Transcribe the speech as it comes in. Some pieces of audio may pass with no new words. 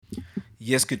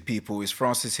Yes, good people, it's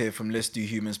Francis here from Let's Do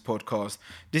Humans podcast.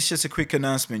 This is just a quick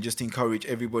announcement just to encourage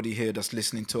everybody here that's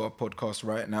listening to our podcast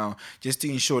right now, just to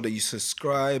ensure that you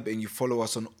subscribe and you follow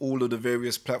us on all of the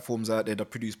various platforms out there that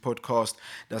produce podcasts,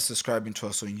 that's subscribing to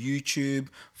us on YouTube,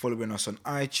 following us on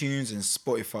iTunes and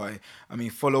Spotify.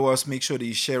 Follow us, make sure that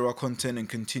you share our content and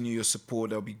continue your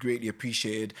support. That'll be greatly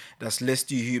appreciated. That's Let's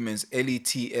Do Humans,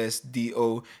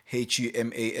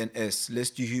 LETSDOHUMANS.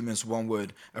 Let's Do Humans, one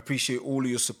word. Appreciate all of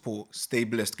your support. Stay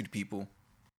blessed, good people.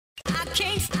 I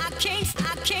can't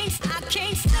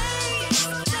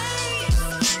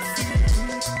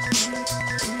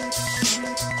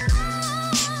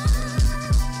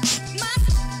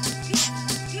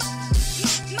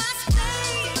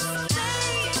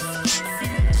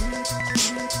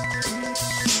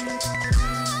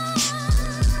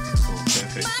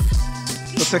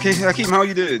What's okay, Hakeem? How are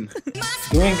you doing?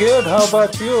 Doing good. How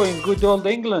about you in good old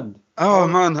England? Oh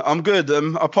man, I'm good.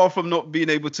 Apart from not being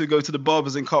able to go to the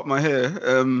barbers and cut my hair,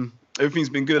 everything's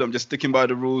been good. I'm just sticking by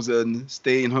the rules and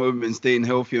staying home and staying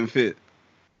healthy and fit.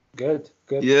 Good.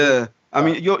 Yeah.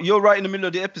 Good. You're right in the middle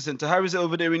of the epicenter. How is it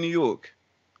over there in New York?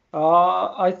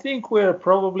 I think we're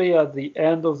probably at the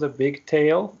end of the big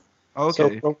tail.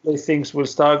 Okay. So probably things will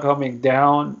start coming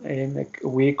down in a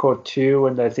week or two,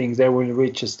 and I think they will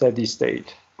reach a steady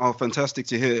state. Oh, fantastic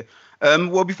to hear.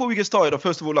 Well, before we get started, I'd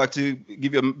first of all like to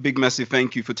give you a big, massive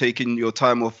thank you for taking your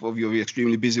time off of your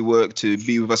extremely busy work to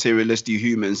be with us here at Let's Do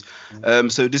Humans.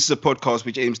 So this is a podcast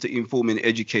which aims to inform and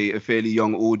educate a fairly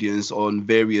young audience on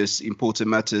various important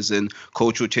matters and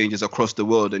cultural changes across the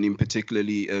world, and in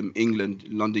particularly England,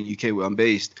 London, UK, where I'm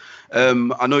based.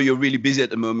 I know you're really busy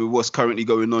at the moment with what's currently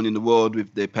going on in the world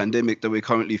with the pandemic that we're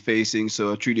currently facing.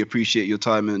 So I truly appreciate your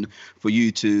time and for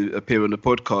you to appear on the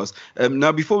podcast.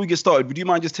 Now, before we get started, would you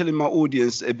mind just telling my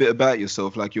audience a bit about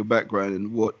yourself, like your background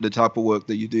and what the type of work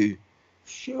that you do?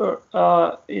 Sure.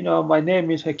 My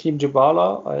name is Hakeem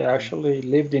Jabala. I actually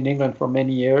lived in England for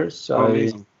many years.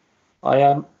 Amazing. I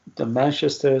am the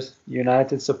Manchester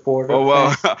United supporter. Oh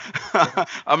wow!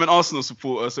 I'm an Arsenal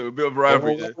supporter, so a bit of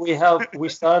rivalry there. We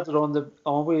started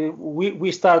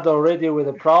we started already with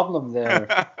a problem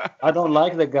there. I don't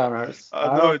like the Gunners.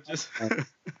 I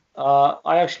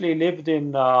actually lived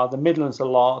in the Midlands a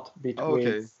lot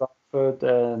between Frankfurt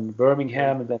and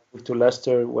Birmingham, and then moved to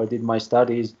Leicester, where I did my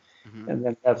studies, and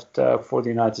then left for the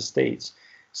United States.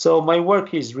 So my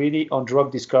work is really on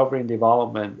drug discovery and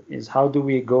development. Is how do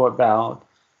we go about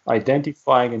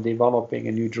identifying and developing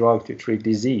a new drug to treat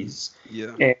disease?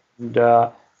 Yeah. And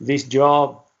this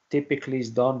job typically is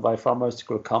done by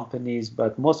pharmaceutical companies,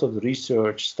 but most of the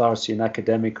research starts in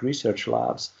academic research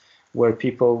labs, where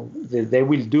people they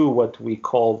will do what we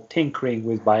call tinkering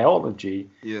with biology.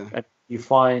 Yeah. And you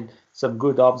find some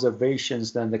good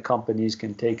observations, then the companies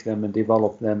can take them and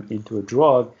develop them into a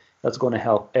drug that's going to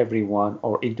help everyone,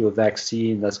 or into a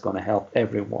vaccine that's going to help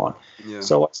everyone. Yeah.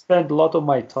 So I spend a lot of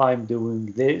my time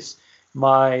doing this.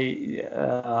 My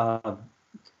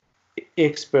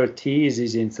expertise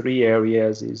is in three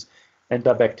areas: is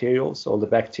antibacterials, all the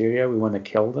bacteria, we want to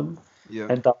kill them. Yeah.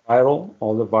 Antiviral,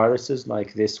 all the viruses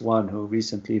like this one who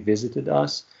recently visited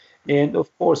us, and of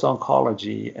course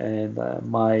oncology. And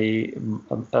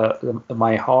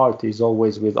my heart is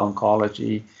always with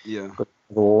oncology. Yeah. But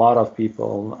a lot of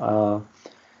people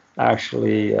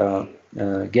actually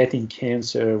getting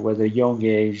cancer, whether young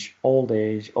age, old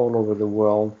age, all over the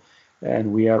world,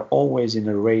 and we are always in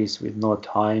a race with no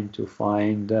time to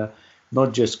find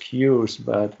not just cures,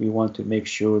 but we want to make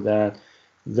sure that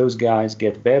those guys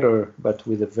get better, but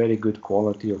with a very good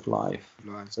quality of life.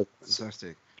 Right. So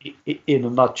fantastic. In a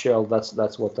nutshell,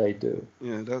 that's what I do.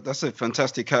 Yeah, that's a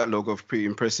fantastic catalogue of pretty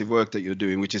impressive work that you're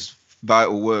doing, which is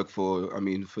vital work for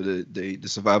the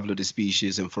survival of the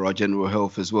species and for our general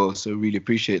health as well. So really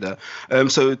appreciate that.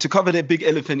 So to cover that big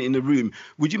elephant in the room,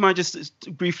 would you mind just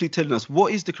briefly telling us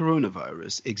what is the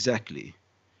coronavirus exactly?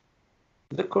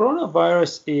 The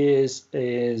coronavirus is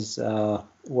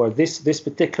this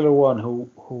particular one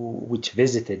which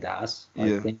visited us. Yeah.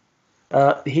 I think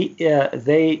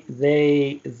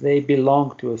they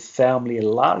belong to a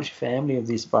large family of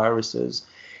these viruses,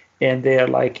 and they are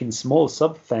like in small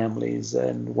subfamilies.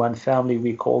 And one family,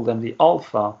 we call them the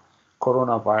alpha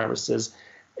coronaviruses.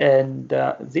 And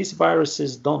these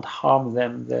viruses don't harm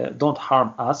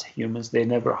us humans. They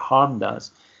never harmed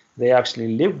us. They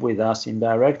actually live with us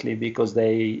indirectly because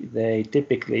they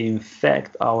typically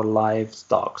infect our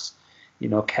livestock,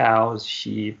 cows,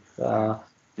 sheep,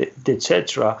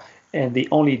 etc. And the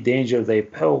only danger they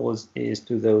pose is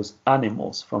to those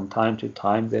animals. From time to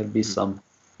time, there'll be some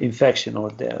infection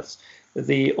or deaths.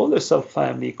 The other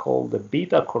subfamily, called the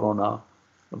beta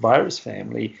coronavirus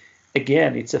family,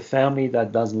 Again, it's a family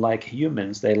that doesn't like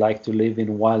humans. They like to live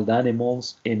in wild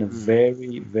animals in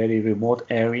very, very remote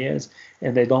areas,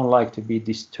 and they don't like to be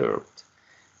disturbed.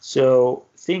 So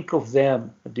think of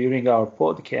them during our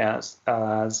podcast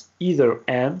as either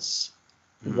ants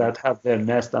that have their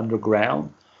nest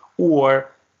underground,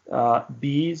 or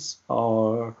bees,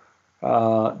 or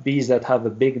bees that have a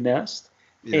big nest.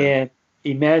 Yeah. And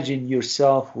imagine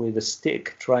yourself with a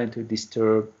stick trying to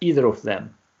disturb either of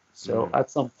them. So at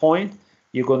some point,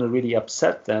 you're going to really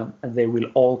upset them, and they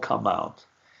will all come out.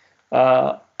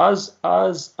 As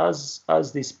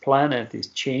this planet is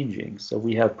changing, so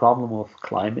we have problem of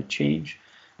climate change,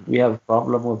 we have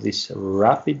problem of this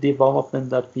rapid development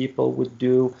that people would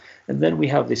do, and then we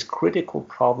have this critical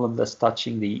problem that's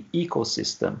touching the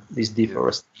ecosystem, this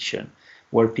deforestation,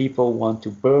 where people want to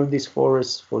burn these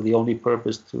forests for the only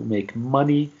purpose to make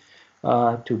money,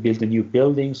 to build a new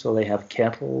building so they have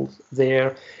cattle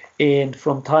there. And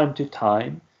from time to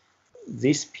time,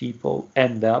 these people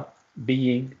end up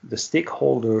being the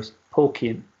stakeholders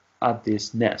poking at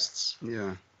these nests.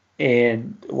 Yeah.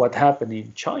 And what happened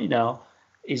in China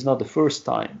is not the first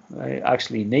time.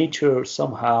 Actually, nature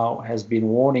somehow has been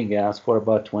warning us for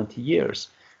about 20 years.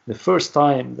 The first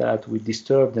time that we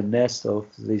disturbed the nest of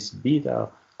this beta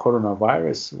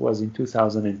coronavirus was in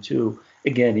 2002,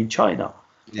 again in China.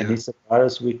 Yeah. And it's a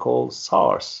virus we call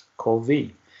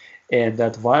SARS-CoV. And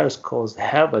that virus caused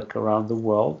havoc around the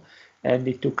world. And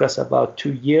it took us about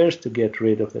 2 years to get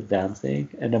rid of the damn thing,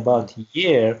 and about a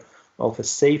year of a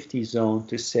safety zone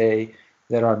to say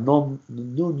there are no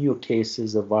new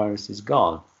cases, the virus is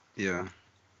gone. Yeah.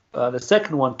 The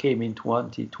second one came in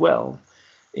 2012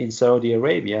 in Saudi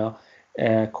Arabia,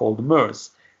 called MERS.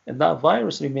 And that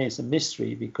virus remains a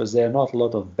mystery because there are not a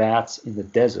lot of bats in the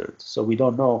desert. So we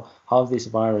don't know how this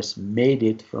virus made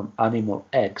it from animal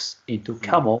X into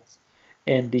camels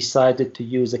and decided to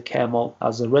use a camel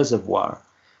as a reservoir.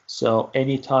 So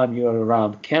anytime you're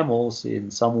around camels in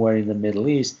somewhere in the Middle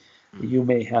East, you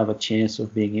may have a chance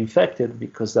of being infected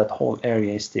because that whole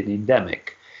area is still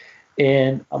endemic.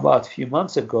 And about a few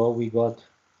months ago, we got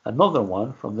another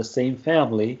one from the same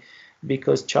family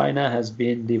because China has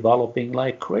been developing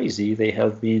like crazy. They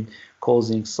have been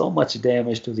causing so much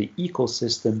damage to the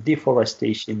ecosystem,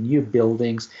 deforestation, new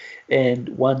buildings. And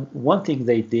one thing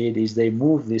they did is they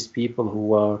moved these people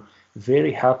who are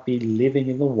very happy living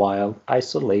in the wild,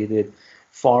 isolated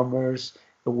farmers,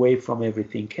 away from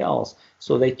everything else.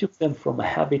 So they took them from a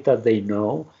habitat they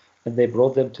know, and they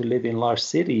brought them to live in large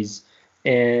cities,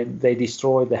 and they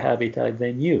destroyed the habitat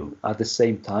they knew. At the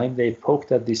same time, they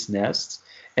poked at these nests,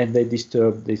 and they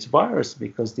disturbed this virus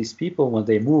because these people, when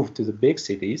they moved to the big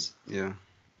cities,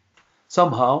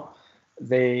 somehow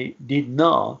they did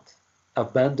not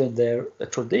abandon their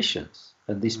traditions.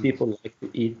 And these people like to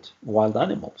eat wild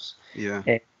animals. Yeah.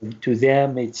 And to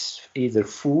them, it's either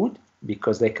food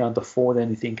because they can't afford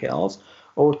anything else,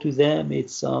 or to them,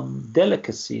 it's some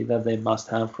delicacy that they must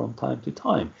have from time to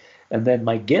time. And then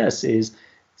my guess is,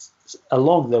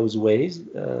 along those ways,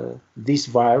 this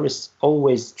virus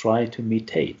always try to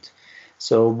mutate.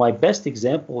 So my best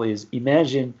example is,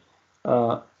 imagine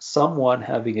someone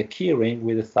having a key ring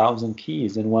with 1,000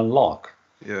 keys in one lock.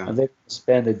 Yeah. And they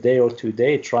spend a day or 2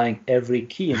 days trying every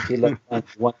key until they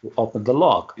want to open the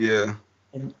lock. Yeah.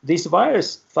 And this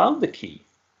virus found the key.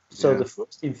 So the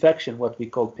first infection, what we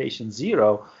call patient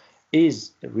zero,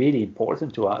 is really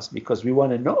important to us because we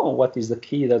want to know what is the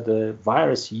key that the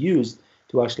virus used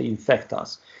to actually infect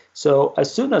us. So as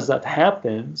soon as that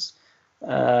happens,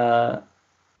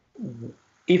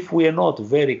 if we are not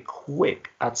very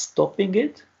quick at stopping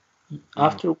it,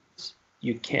 afterwards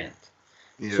you can't.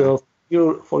 Yeah. So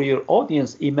for your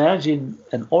audience, imagine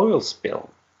an oil spill.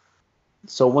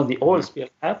 So when the oil spill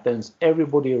happens,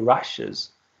 everybody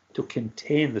rushes to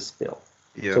contain the spill.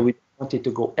 Yeah. So we don't want it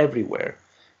to go everywhere.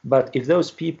 But if those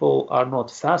people are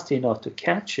not fast enough to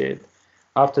catch it,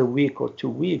 after a week or 2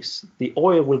 weeks, the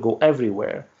oil will go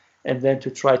everywhere. And then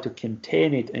to try to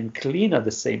contain it and clean at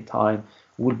the same time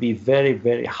will be very,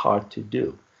 very hard to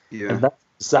do. Yeah. And that's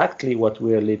exactly what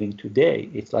we're living today.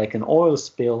 It's like an oil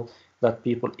spill that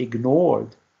people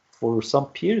ignored for some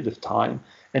period of time,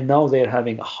 and now they're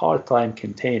having a hard time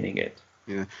containing it.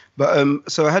 Yeah, but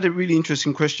so I had a really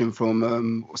interesting question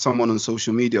from someone on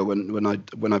social media when I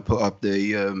put up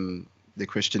the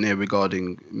questionnaire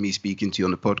regarding me speaking to you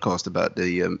on the podcast about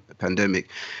the pandemic,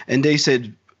 and they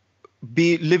said,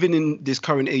 living in this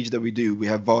current age that we do, we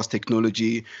have vast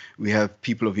technology, we have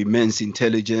people of immense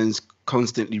intelligence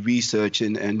constantly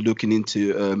researching and looking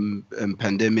into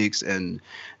pandemics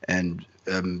and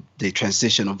the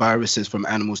transition of viruses from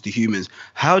animals to humans.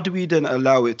 How do we then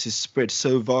allow it to spread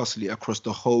so vastly across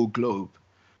the whole globe?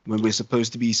 when we're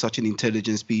supposed to be such an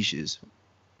intelligent species?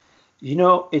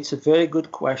 It's a very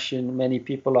good question. Many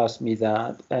people ask me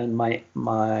that, and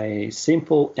my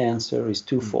simple answer is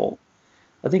twofold.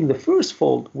 I think the first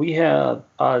fold we have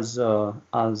as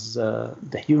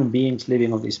the human beings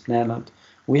living on this planet,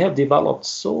 we have developed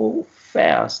so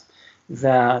fast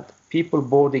that people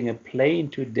boarding a plane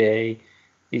today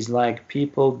is like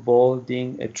people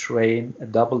boarding a train, a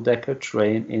double-decker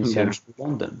train in central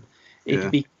London.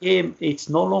 It's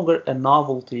no longer a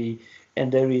novelty,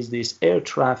 and there is this air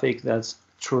traffic that's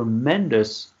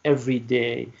tremendous every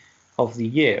day of the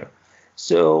year.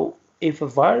 So if a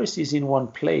virus is in one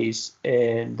place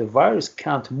and the virus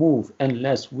can't move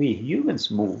unless we humans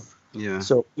move.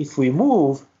 So if we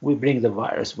move, we bring the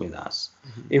virus with us.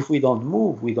 If we don't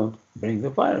move, we don't bring the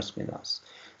virus with us.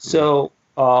 So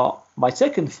my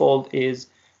second fault is,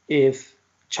 if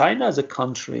China as a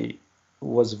country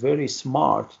was very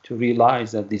smart to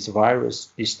realize that this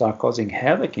virus is start causing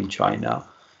havoc in China,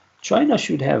 China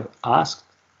should have asked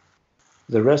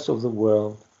the rest of the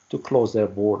world to close their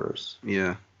borders.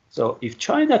 So if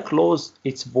China closed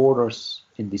its borders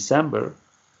in December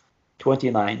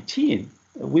 2019,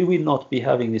 we will not be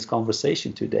having this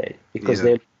conversation today, because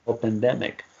there's a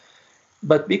pandemic.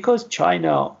 But because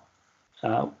China,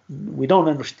 we don't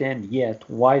understand yet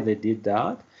why they did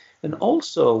that. And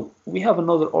also, we have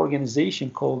another organization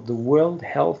called the World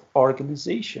Health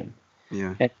Organization.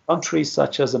 And countries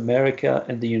such as America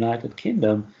and the United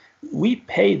Kingdom, we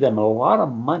pay them a lot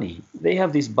of money. They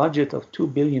have this budget of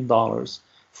 $2 billion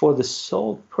for the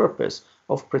sole purpose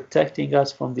of protecting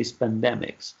us from these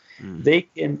pandemics. They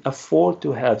can afford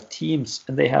to have teams,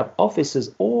 and they have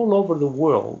offices all over the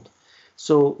world.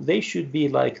 So they should be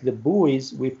like the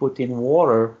buoys we put in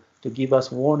water to give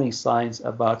us warning signs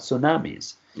about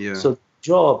tsunamis. So the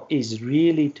job is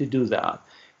really to do that.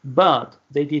 But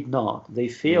they did not. They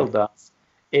failed us.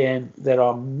 And there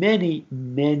are many,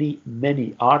 many,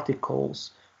 many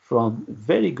articles from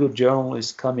very good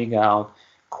journalists coming out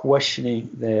questioning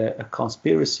the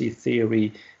conspiracy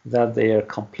theory that they are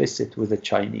complicit with the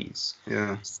Chinese.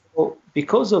 So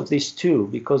because of this too,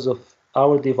 because of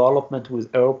our development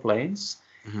with airplanes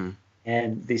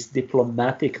and this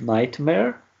diplomatic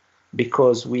nightmare,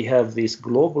 because we have this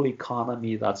global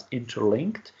economy that's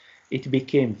interlinked, it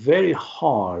became very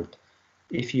hard.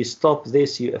 If you stop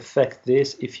this, you affect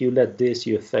this. If you let this,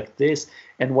 you affect this.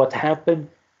 And what happened?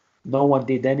 No one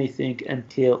did anything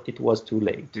until it was too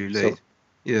late.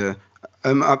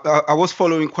 I was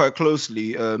following quite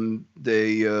closely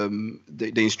the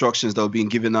instructions that were being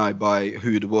given out by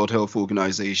the World Health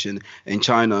Organization in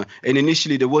China. And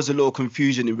initially, there was a lot of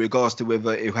confusion in regards to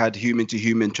whether it had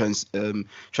human-to-human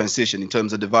transition in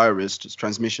terms of the virus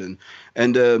transmission.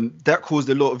 And that caused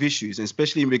a lot of issues,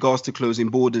 especially in regards to closing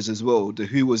borders as well. The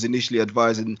WHO was initially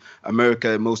advising America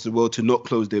and most of the world to not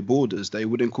close their borders. They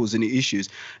wouldn't cause any issues.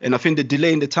 And I think the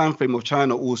delay in the time frame of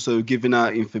China also giving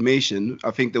out information,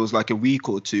 I think there was like a week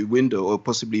or two window, or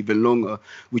possibly even longer,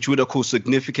 which would have caused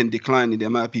significant decline in the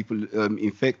amount of people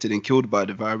infected and killed by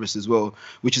the virus as well,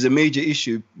 which is a major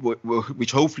issue,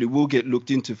 which hopefully will get looked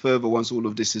into further once all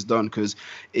of this is done, because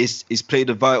it's played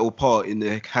a vital part in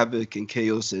the havoc and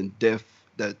chaos and death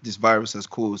that this virus has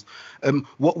caused.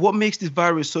 What makes this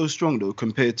virus so strong, though,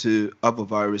 compared to other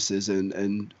viruses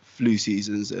and flu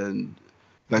seasons and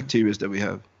bacteria that we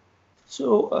have?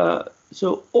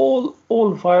 So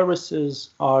all viruses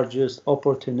are just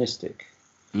opportunistic.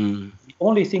 The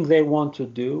only thing they want to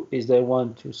do is they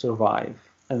want to survive,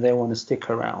 and they want to stick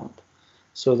around.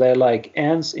 So they're like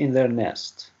ants in their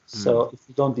nest. So if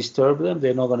you don't disturb them,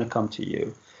 they're not going to come to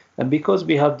you. And because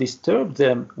we have disturbed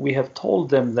them, we have told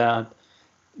them that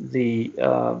the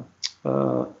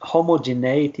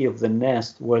homogeneity of the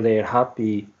nest, where they're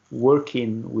happy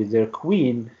working with their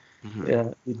queen,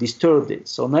 we disturbed it.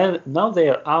 So now they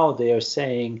are out there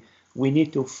saying we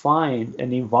need to find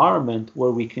an environment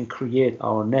where we can create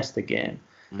our nest again.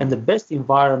 And the best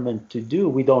environment to do,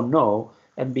 we don't know.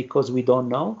 And because we don't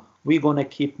know, we're going to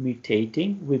keep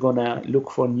mutating. We're going to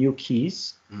look for new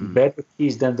keys, better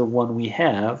keys than the one we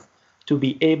have, to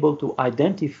be able to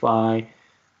identify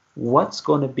what's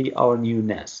going to be our new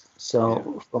nest.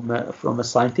 So from a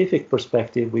scientific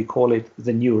perspective, we call it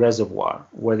the new reservoir,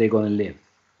 where they're going to live.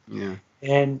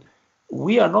 And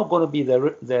we are not going to be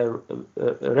their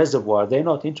reservoir. They're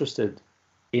not interested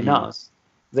in us.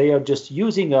 They are just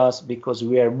using us because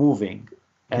we are moving,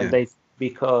 and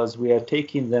because we are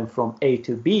taking them from A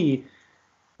to B.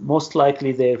 Most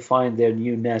likely, they'll find their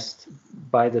new nest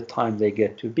by the time they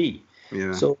get to B.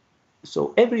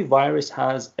 So every virus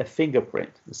has a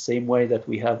fingerprint, the same way that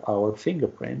we have our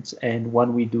fingerprints. And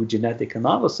when we do genetic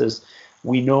analysis,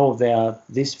 we know that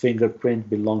this fingerprint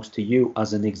belongs to you,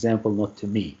 as an example, not to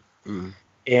me. Mm.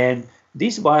 And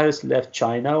this virus left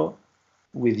China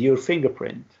with your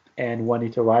fingerprint. And when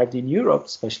it arrived in Europe,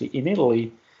 especially in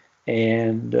Italy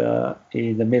and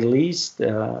in the Middle East,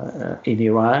 in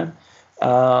Iran,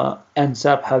 ends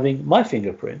up having my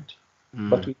fingerprint.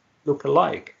 But Mm. we look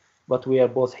alike, but we are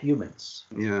both humans.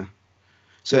 Yeah.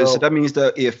 So So that means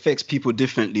that it affects people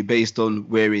differently based on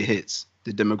where it hits.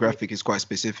 The demographic is quite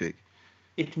specific.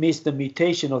 it means the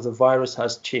mutation of the virus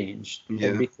has changed. And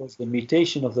Yeah. because the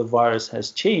mutation of the virus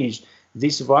has changed,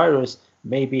 this virus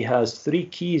maybe has 3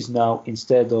 keys now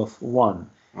instead of one.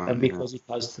 And Yeah. because it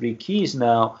has 3 keys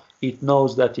now, it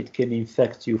knows that it can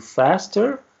infect you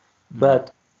faster,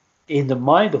 but in the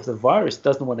mind of the virus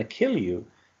doesn't want to kill you,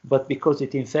 but because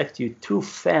it infects you too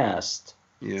fast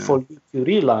Yeah. for you to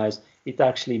realize, it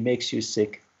actually makes you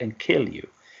sick and kill you.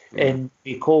 Yeah. And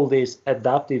we call this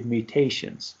adaptive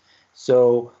mutations.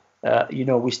 So,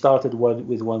 we started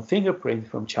with one fingerprint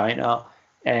from China,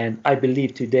 and I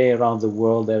believe today around the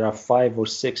world there are 5 or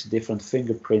 6 different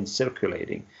fingerprints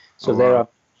circulating. So Oh, there wow.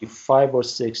 are 5 or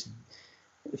 6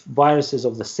 viruses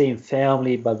of the same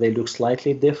family, but they look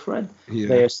slightly different.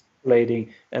 They Yeah. are circulating,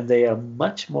 and they are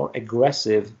much more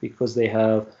aggressive because they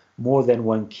have more than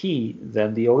one key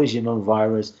than the original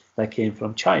virus that came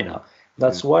from China. Yeah.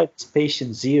 That's why this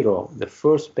patient zero, the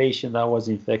first patient that was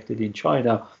infected in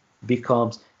China,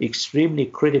 becomes extremely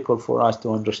critical for us to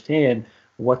understand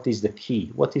what is the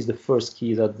key, what is the first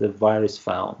key that the virus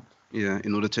found. Yeah,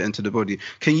 in order to enter the body.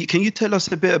 Can you tell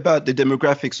us a bit about the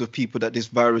demographics of people that this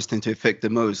virus tend to affect the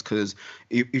most? Because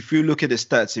if you look at the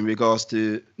stats in regards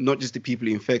to not just the people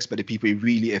it infects, but the people it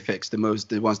really affects the most,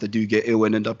 the ones that do get ill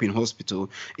and end up in hospital,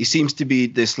 it seems to be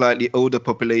the slightly older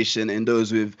population and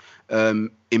those with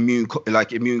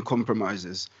immune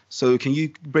compromises. So can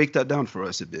you break that down for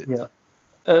us a bit? Yeah.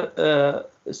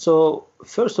 So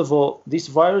first of all, this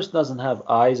virus doesn't have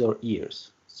eyes or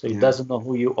ears, so it Yeah. doesn't know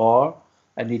who you are,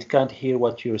 and it can't hear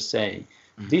what you're saying.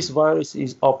 This virus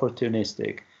is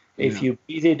opportunistic. If Yeah. you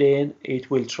breathe it in, it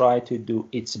will try to do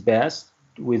its best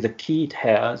with the key it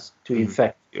has to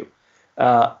infect you.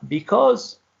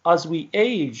 Because as we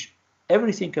age,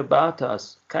 everything about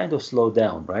us kind of slow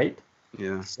down, right?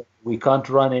 Yeah. So we can't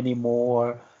run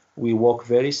anymore. We walk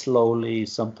very slowly.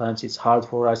 Sometimes it's hard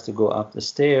for us to go up the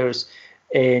stairs.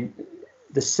 And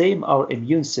the same our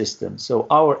immune system. So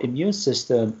our immune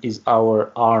system is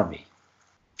our army.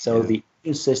 So Yeah. the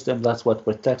immune system, that's what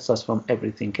protects us from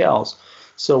everything else.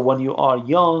 So when you are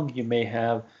young, you may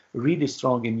have really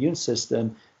strong immune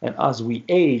system, and as we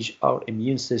age, our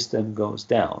immune system goes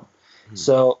down.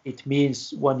 So it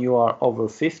means when you are over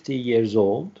 50 years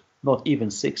old, not even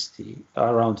 60,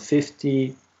 around 50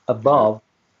 Yeah. above,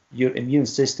 your immune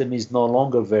system is no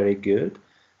longer very good.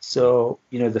 So,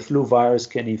 the flu virus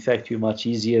can infect you much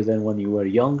easier than when you were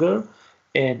younger.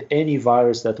 And any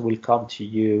virus that will come to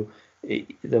you,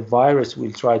 the virus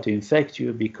will try to infect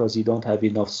you because you don't have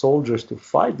enough soldiers to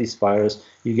fight this virus.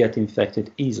 You get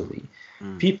infected easily.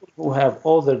 People who have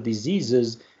other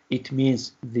diseases, it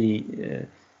means the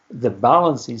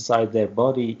balance inside their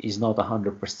body is not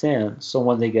 100%. So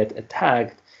when they get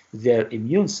attacked, their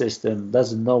immune system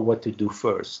doesn't know what to do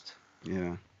first.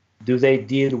 Yeah. Do they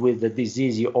deal with the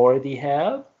disease you already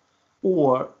have,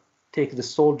 or take the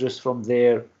soldiers from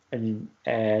there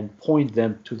and point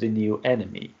them to the new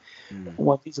enemy?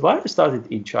 When this virus started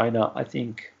in China, I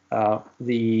think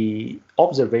the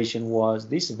observation was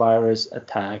this virus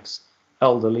attacks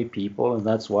elderly people, and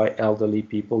that's why elderly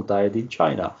people died in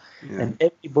China. Yeah. And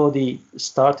everybody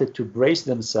started to brace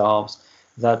themselves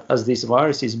that as this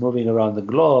virus is moving around the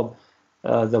globe,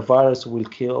 the virus will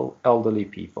kill elderly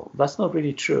people. That's not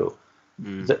really true.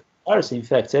 The virus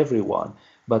infects everyone,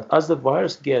 but as the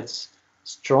virus gets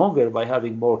stronger by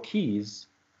having more keys,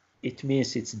 it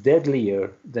means it's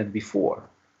deadlier than before.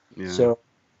 Yeah. So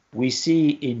we see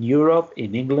in Europe,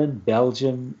 in England,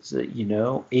 Belgium,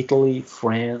 Italy,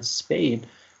 France, Spain,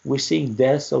 we're seeing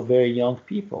deaths of very young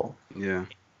people. Yeah.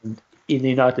 In the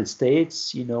United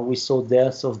States, we saw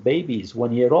deaths of babies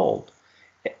 1 year old.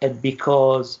 And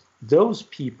because those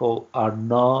people are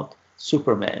not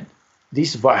Superman,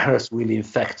 this virus will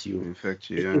infect you. Infect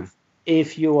you. Yeah.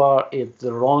 If you are in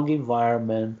the wrong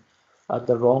environment at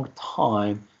the wrong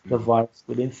time, the virus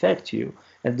will infect you.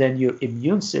 And then your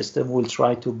immune system will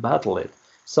try to battle it.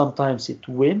 Sometimes it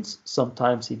wins,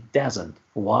 sometimes it doesn't.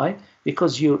 Why?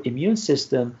 Because your immune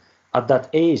system at that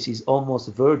age is almost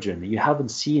virgin. You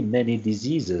haven't seen many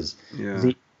diseases.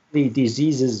 Yeah. The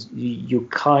diseases you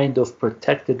kind of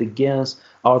protected against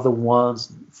are the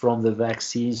ones from the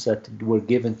vaccines that were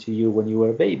given to you when you were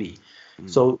a baby.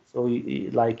 So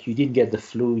like you didn't get the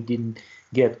flu, you didn't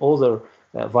get other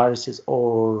viruses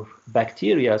or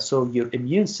bacteria. So your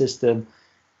immune system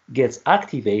gets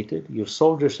activated, your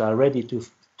soldiers are ready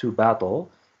to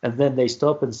battle, and then they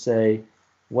stop and say,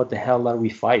 what the hell are we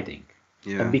fighting?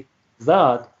 Yeah. And because of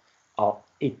that,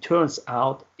 it turns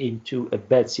out into a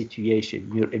bad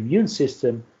situation. Your immune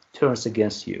system turns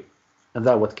against you, and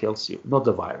that's what kills you, not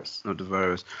the virus. Not the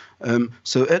virus.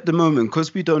 So at the moment,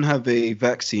 because we don't have a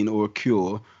vaccine or a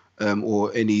cure,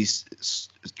 or any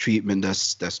treatment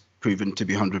that's proven to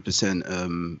be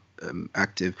 100%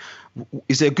 active,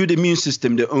 is a good immune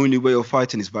system the only way of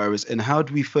fighting this virus? And how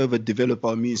do we further develop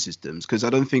our immune systems? Because I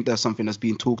don't think that's something that's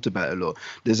being talked about a lot.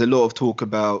 There's a lot of talk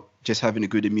about just having a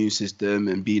good immune system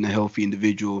and being a healthy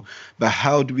individual, but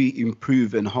how do we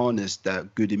improve and harness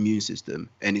that good immune system?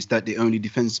 And is that the only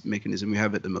defense mechanism we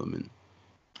have at the moment?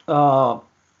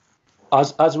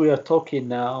 As we are talking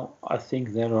now, I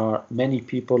think there are many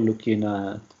people looking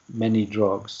at many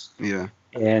drugs. Yeah.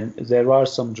 And there are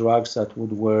some drugs that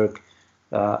would work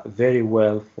very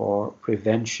well for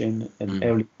prevention and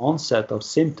early onset of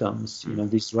symptoms. You know,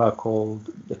 this drug called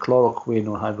the chloroquine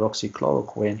or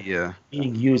hydroxychloroquine,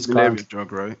 being used malaria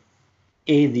drug, right?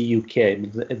 In the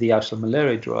UK, the actual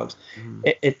malaria drugs.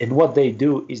 And what they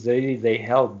do is they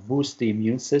help boost the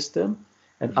immune system,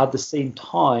 and at the same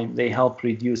time they help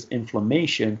reduce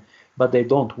inflammation, but they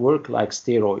don't work like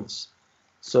steroids.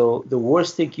 So the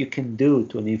worst thing you can do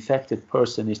to an infected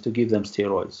person is to give them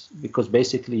steroids, because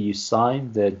basically you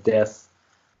sign the death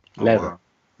letter. Wow.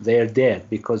 They're dead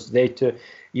because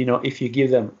if you give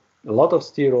them a lot of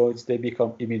steroids, they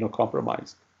become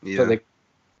immunocompromised. Yeah. So they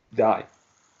die.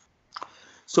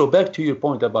 So back to your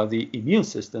point about the immune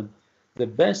system, the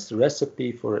best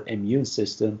recipe for an immune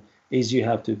system is you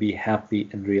have to be happy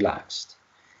and relaxed.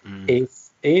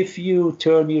 If you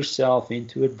turn yourself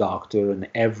into a doctor and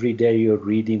every day you're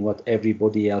reading what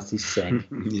everybody else is saying,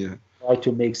 try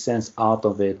to make sense out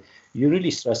of it, you're really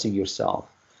stressing yourself.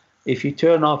 If you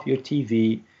turn off your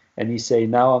TV and you say,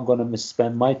 now I'm going to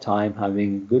spend my time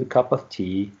having a good cup of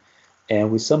tea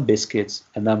and with some biscuits,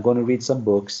 and I'm going to read some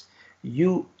books,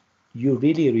 you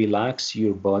really relax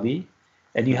your body,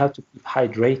 and you have to keep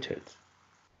hydrated.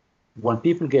 When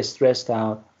people get stressed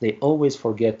out, they always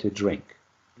forget to drink.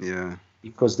 Yeah.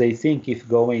 Because they think if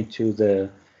going to the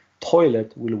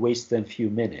toilet will waste them a few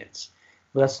minutes.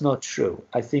 But that's not true.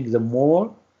 I think the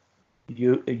more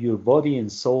your body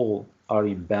and soul are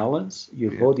in balance,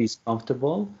 your body is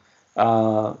comfortable.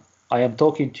 I am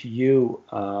talking to you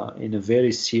in a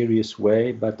very serious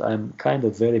way, but I'm kind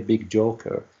of very big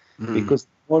joker. Because the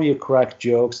more you crack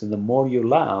jokes and the more you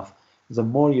laugh, the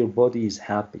more your body is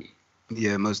happy.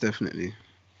 Yeah, most definitely.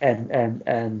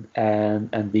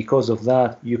 And because of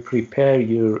that, you prepare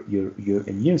your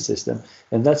immune system,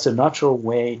 and that's a natural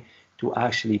way to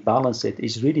actually balance it,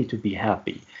 is really to be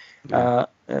happy.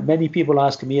 Many people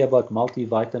ask me about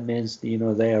multivitamins.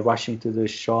 They are rushing to the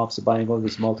shops buying all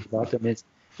these multivitamins.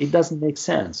 It doesn't make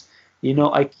sense.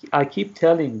 I keep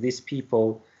telling these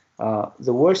people,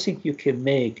 the worst thing you can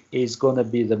make is going to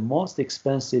be the most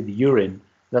expensive urine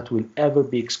that will ever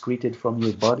be excreted from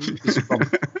your body is from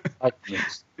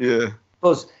vitamins. Yeah.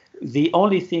 Because the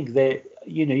only thing that,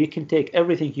 you can take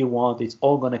everything you want, it's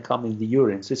all going to come in the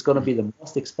urine. So it's going to be the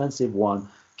most expensive one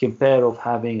compared of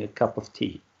having a cup of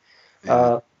tea.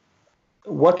 Yeah.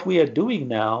 What we are doing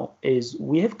now is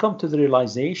we have come to the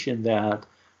realization that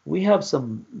we have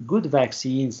some good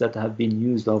vaccines that have been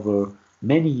used over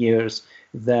many years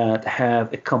that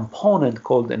have a component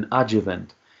called an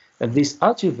adjuvant. And this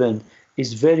adjuvant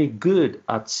is very good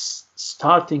at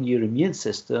starting your immune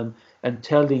system and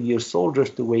telling your soldiers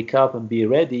to wake up and be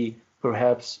ready.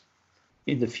 Perhaps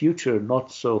in the future,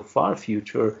 not so far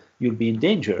future, you'll be in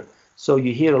danger. So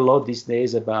you hear a lot these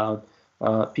days about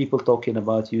people talking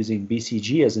about using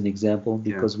BCG as an example,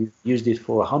 because we've used it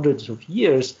for hundreds of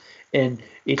years, and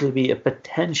it'll be a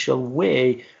potential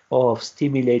way of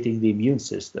stimulating the immune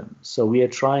system. So we are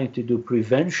trying to do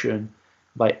prevention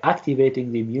by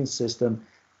activating the immune system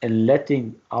and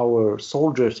letting our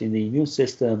soldiers in the immune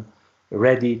system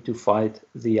ready to fight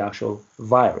the actual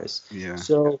virus. Yeah.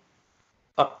 So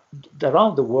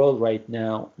around the world right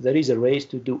now, there is a race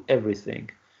to do everything.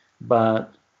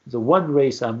 But the one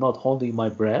race I'm not holding my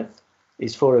breath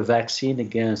is for a vaccine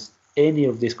against any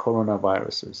of these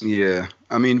coronaviruses. Yeah.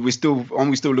 I mean, aren't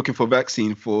we still looking for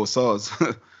vaccine for SARS?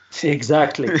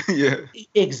 Exactly. Yeah.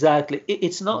 Exactly.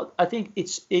 It's not, I think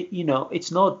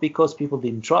it's not because people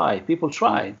didn't try. People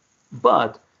tried.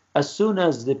 But as soon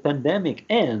as the pandemic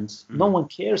ends, no one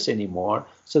cares anymore.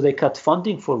 So they cut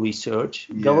funding for research.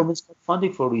 Governments cut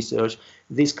funding for research.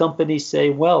 These companies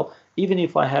say, well, even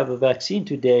if I have a vaccine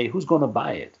today, who's going to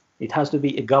buy it? It has to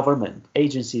be a government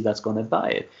agency that's going to buy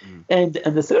it. And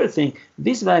the third thing,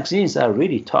 these vaccines are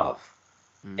really tough.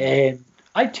 And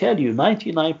I tell you,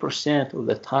 99% of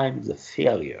the time is a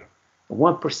failure.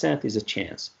 1% is a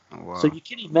chance. Oh, wow. So you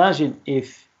can imagine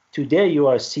if today you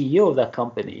are CEO of that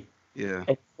company Yeah.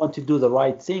 and you want to do the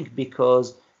right thing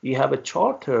because you have a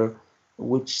charter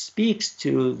which speaks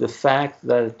to the fact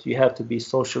that you have to be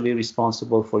socially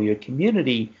responsible for your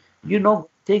community, you don't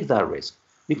take that risk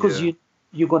because Yeah.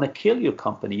 you're going to kill your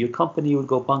company. Your company will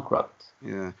go bankrupt.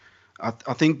 Yeah.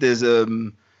 I think there's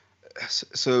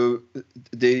so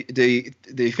the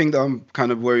thing that I'm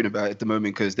kind of worried about at the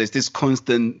moment, because there's this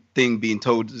constant thing being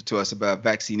told to us about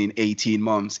vaccine in 18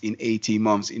 months, in 18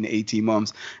 months, in 18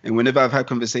 months. And whenever I've had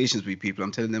conversations with people,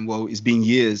 I'm telling them, well, it's been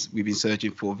years we've been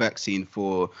searching for vaccine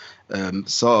for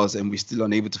SARS, and we're still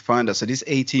unable to find that. So this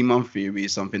 18-month theory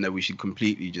is something that we should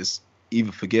completely just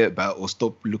either forget about or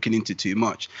stop looking into too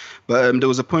much. But there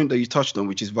was a point that you touched on,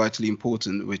 which is vitally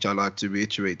important, which I like to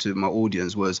reiterate to my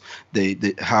audience, was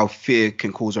how fear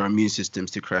can cause our immune systems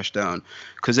to crash down.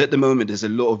 Because at the moment, there's a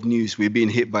lot of news. We're being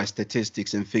hit by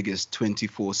statistics and figures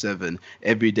 24/7.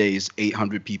 Every day is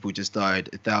 800 people just died,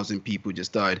 1,000 people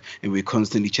just died, and we're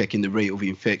constantly checking the rate of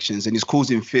infections, and it's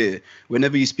causing fear.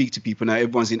 Whenever you speak to people now,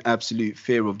 everyone's in absolute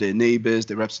fear of their neighbors,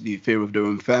 they're absolute fear of their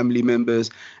own family members,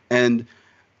 and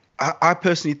I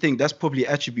personally think that's probably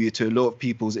attributed to a lot of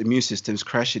people's immune systems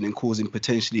crashing and causing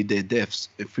potentially their deaths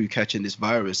through catching this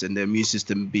virus and their immune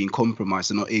system being compromised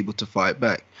and not able to fight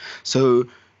back. So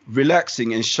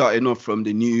relaxing and shutting off from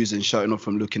the news and shutting off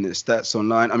from looking at stats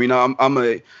online. I mean, I'm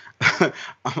a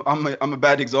I'm a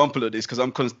bad example of this because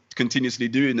I'm continuously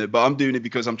doing it, but I'm doing it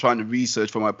because I'm trying to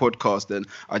research for my podcast, and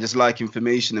I just like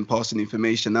information and passing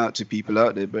information out to people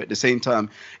out there. But at the same time,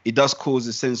 it does cause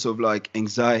a sense of like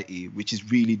anxiety, which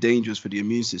is really dangerous for the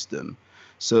immune system.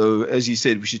 So as you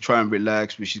said, we should try and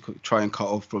relax. We should try and cut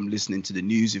off from listening to the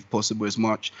news if possible as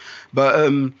much. But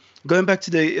going back to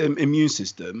the immune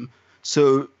system,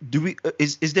 so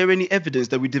is there any evidence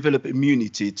that we develop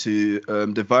immunity to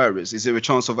the virus? Is there a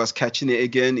chance of us catching it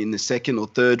again in the second or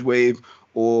third wave?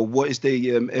 Or what is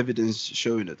the evidence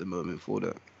showing at the moment for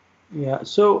that? Yeah,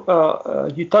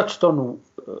 so you touched on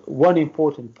one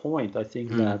important point. I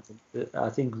think that I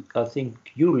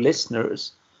think you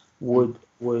listeners would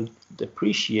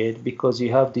appreciate, because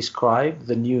you have described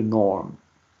the new norm.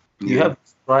 You have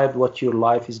described what your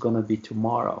life is going to be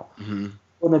tomorrow. You're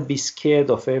going to be scared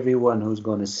of everyone who's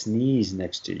going to sneeze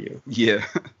next to you. Yeah.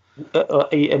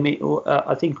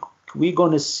 I think we're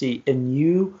going to see a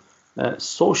new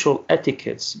social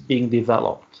etiquettes being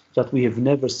developed that we have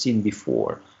never seen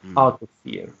before out of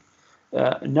fear.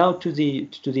 Now to the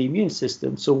immune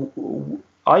system. So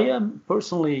I am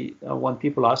personally, when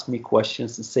people ask me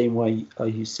questions the same way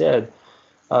you said,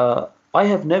 I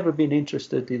have never been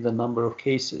interested in the number of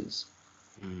cases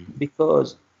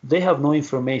because they have no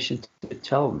information to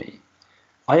tell me.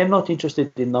 I am not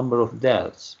interested in the number of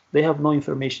deaths. They have no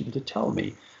information to tell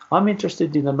me. I'm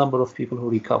interested in the number of people who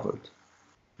recovered.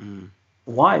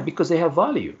 Why? Because they have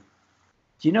value.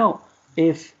 You know,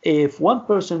 if one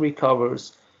person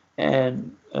recovers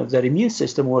and their immune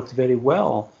system worked very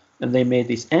well, and they made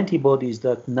these antibodies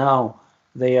that now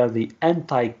they are the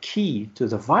anti-key to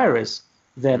the virus,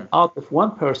 then out of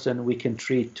one person we can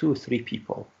treat 2 or 3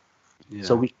 people. Yeah.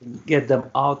 So we can get them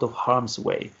out of harm's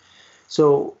way.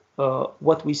 So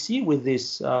what we see with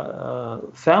this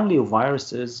family of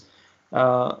viruses,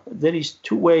 there is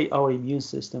 2 ways our immune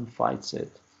system fights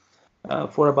it.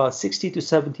 For about 60 to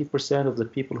 70% of the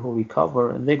people who recover,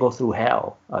 and they go through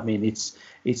hell. I mean,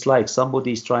 it's like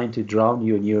somebody's trying to drown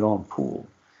you in your own pool.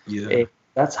 Yeah.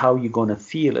 That's how you're going to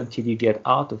feel until you get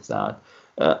out of that.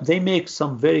 They make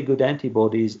some very good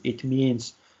antibodies. It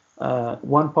means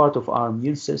one part of our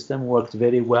immune system worked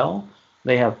very well.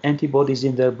 They have antibodies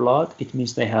in their blood. It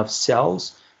means they have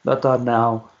cells that are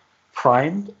now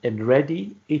primed and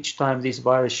ready. Each time this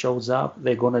virus shows up,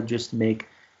 they're going to just make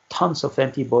tons of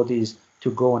antibodies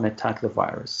to go and attack the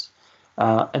virus.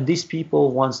 And these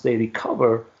people, once they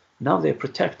recover, now they're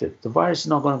protected. The virus is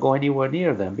not going to go anywhere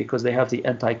near them because they have the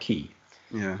anti-key.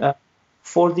 Yeah.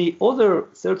 For the other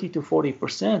 30 to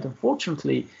 40%,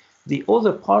 unfortunately, the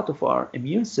other part of our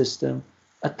immune system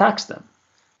attacks them.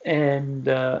 And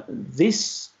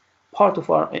this part of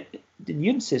our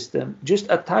immune system just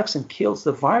attacks and kills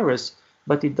the virus,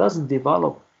 but it doesn't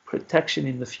develop protection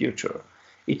in the future.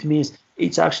 It means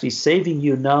it's actually saving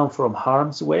you now from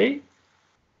harm's way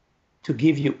to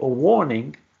give you a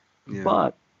warning. Yeah.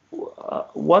 But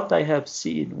what I have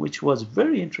seen, which was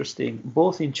very interesting,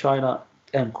 both in China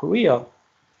and Korea,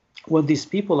 when these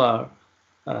people are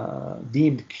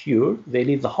deemed cured, they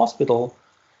leave the hospital,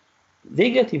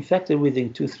 they get infected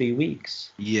within 2-3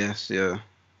 weeks. Yes, yeah.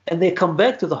 And they come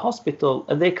back to the hospital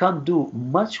and they can't do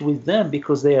much with them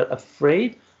because they are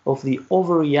afraid of the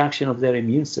overreaction of their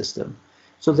immune system.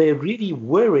 So they're really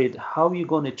worried how you're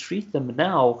going to treat them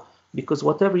now, because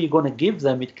whatever you're going to give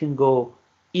them, it can go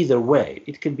either way.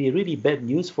 It can be really bad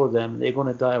news for them. They're going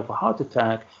to die of a heart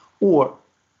attack, or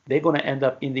they're going to end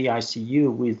up in the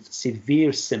ICU with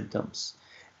severe symptoms.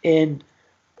 And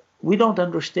we don't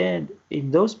understand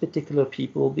in those particular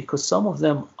people, because some of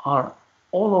them are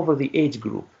all over the age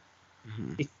group.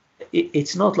 Mm-hmm.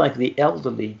 It's not like the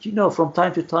elderly. From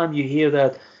time to time you hear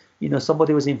that,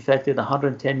 somebody was infected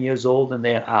 110 years old and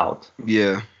they're out.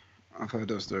 Yeah, I've heard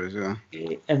those stories, yeah.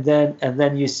 And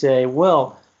then you say,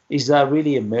 well, is that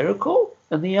really a miracle?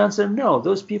 And the answer, no.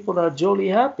 Those people are jolly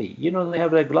happy. They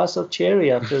have a glass of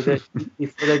cherry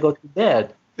before they go to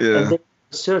bed. Yeah. And they have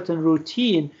a certain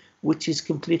routine which is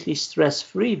completely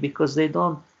stress-free because they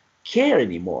don't care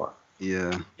anymore.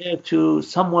 Yeah. Compared to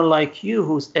someone like you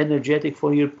who's energetic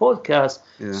for your podcast.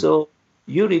 Yeah. So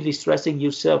you're really stressing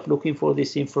yourself looking for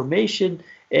this information.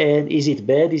 And is it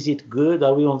bad? Is it good?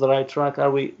 Are we on the right track?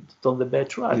 Are we on the bad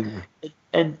track? Yeah.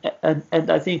 And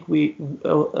I think we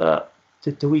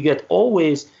get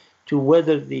always to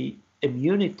whether the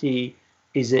immunity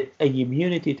is an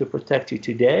immunity to protect you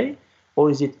today, or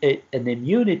is it an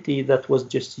immunity that was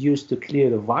just used to clear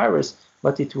the virus,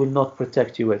 but it will not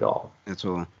protect you at all. At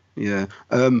all. Yeah.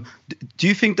 Do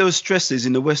you think those stresses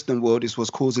in the Western world is what's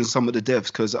causing some of the deaths?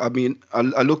 Because I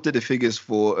looked at the figures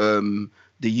for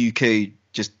the UK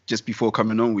just before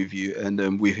coming on with you,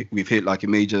 and we've hit like a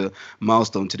major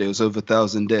milestone today. It was over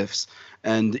 1,000 deaths,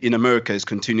 and in America it's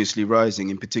continuously rising.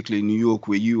 And particularly in New York,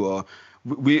 where you are,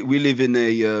 we live in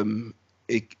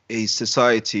a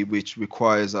society which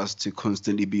requires us to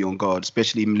constantly be on guard,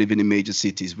 especially living in major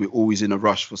cities. We're always in a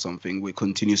rush for something. We're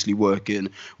continuously working.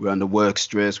 We're under work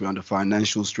stress. We're under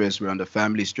financial stress. We're under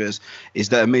family stress. Is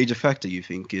that a major factor, you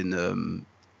think?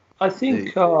 I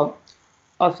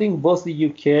think both the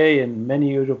UK and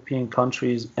many European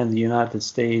countries and the United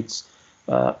States,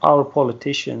 our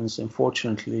politicians,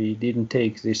 unfortunately, didn't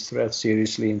take this threat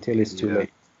seriously until it's too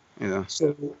late. Yeah.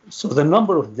 So the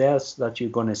number of deaths that you're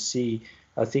going to see,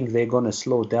 I think they're going to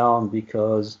slow down,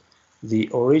 because the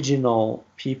original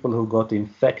people who got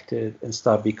infected and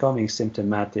start becoming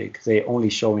symptomatic, they're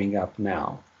only showing up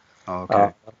now. Oh,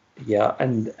 okay.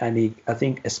 I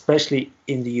think especially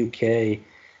in the UK,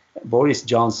 Boris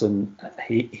Johnson,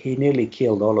 he nearly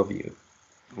killed all of you.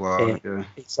 Wow. Yeah.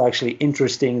 It's actually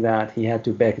interesting that he had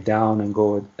to back down and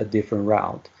go a different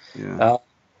route. Yeah.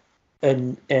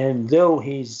 And though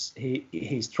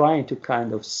he's trying to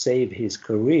kind of save his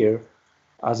career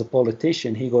as a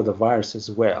politician, he got the virus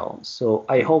as well. So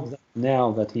I hope that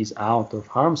now that he's out of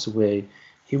harm's way,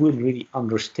 he will really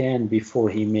understand before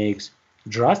he makes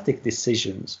drastic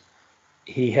decisions.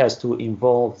 He has to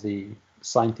involve the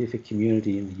scientific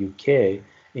community in the UK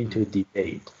into a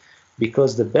debate,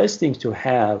 because the best thing to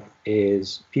have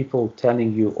is people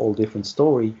telling you all different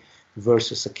story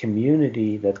versus a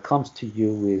community that comes to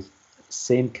you with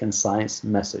same concise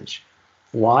message.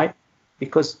 Why?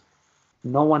 Because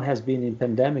no one has been in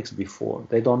pandemics before.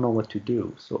 They don't know what to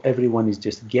do. So everyone is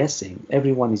just guessing.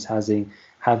 Everyone is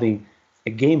having a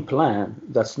game plan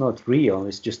that's not real.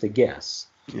 It's just a guess.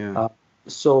 Yeah.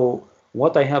 So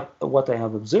what I have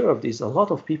observed is a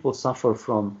lot of people suffer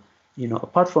from,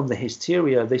 apart from the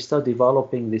hysteria, they start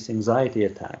developing these anxiety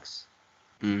attacks.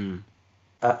 Mm.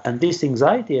 And these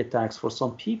anxiety attacks, for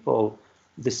some people,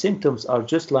 the symptoms are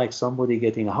just like somebody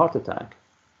getting a heart attack.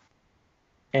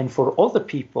 And for other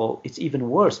people, it's even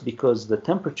worse, because the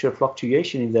temperature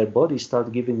fluctuation in their body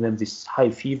start giving them this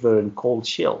high fever and cold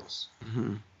chills.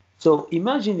 Mm-hmm. So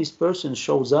imagine this person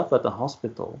shows up at the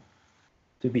hospital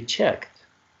to be checked.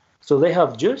 So they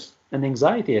have just an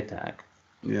anxiety attack.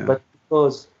 Yeah. But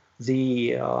because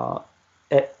the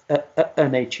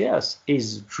NHS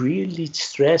is really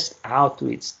stressed out to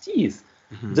its teeth,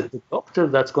 mm-hmm. the doctor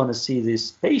that's going to see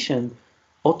this patient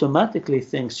automatically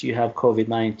thinks you have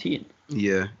COVID-19.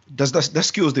 Yeah, that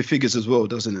skews the figures as well,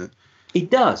 doesn't it? It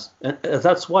does. And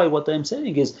that's why what I'm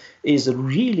saying is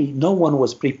really no one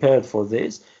was prepared for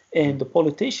this. And the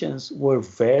politicians were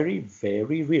very,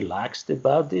 very relaxed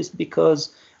about this,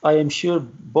 because I am sure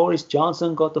Boris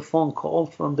Johnson got a phone call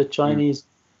from the Chinese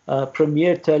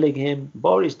premier telling him,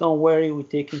 Boris, don't worry, we're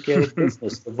taking care of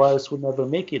business. The virus will never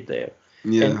make it there.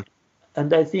 Yeah.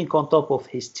 And I think on top of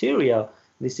hysteria,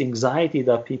 this anxiety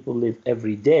that people live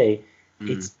every day,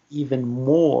 it's even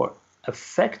more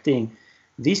affecting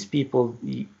these people,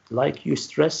 like you,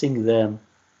 stressing them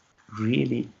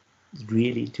really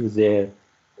to their,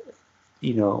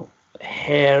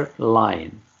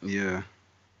 hairline. Yeah.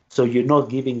 So you're not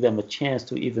giving them a chance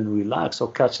to even relax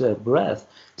or catch their breath.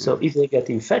 So if they get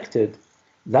infected,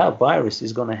 that virus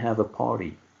is going to have a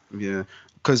party. Yeah,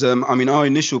 because I mean, our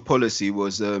initial policy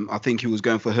was, I think he was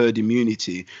going for herd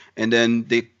immunity, and then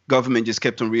the government just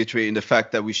kept on reiterating the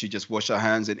fact that we should just wash our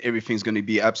hands and everything's going to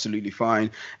be absolutely fine,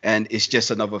 and it's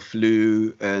just another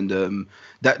flu, and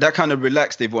that kind of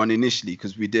relaxed everyone initially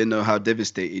because we didn't know how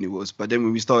devastating it was. But then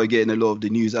when we started getting a lot of the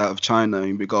news out of China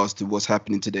in regards to what's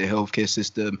happening to their healthcare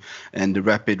system and the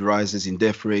rapid rises in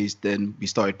death rates, then we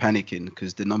started panicking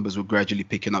because the numbers were gradually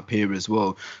picking up here as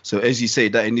well. So as you say,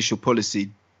 that initial policy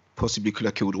possibly could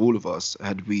have killed all of us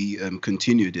had we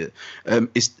continued it.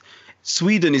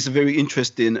 Sweden is a very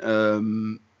interesting.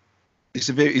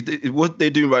 What they're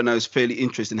doing right now is fairly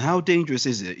interesting. How dangerous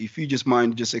is it? If you just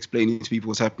mind just explaining to people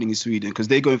what's happening in Sweden, because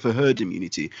they're going for herd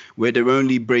immunity, where they're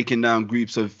only breaking down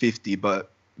groups of 50,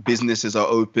 but businesses are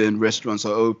open, restaurants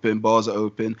are open, bars are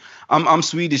open. I'm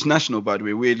Swedish national, by the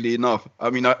way, weirdly enough. I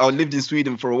mean, I lived in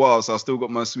Sweden for a while, so I still got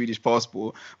my Swedish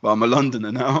passport, but I'm a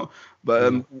Londoner now.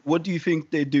 But what do you think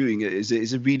they're doing? Is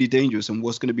it really dangerous, and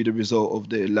what's going to be the result of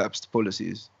the lapsed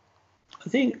policies?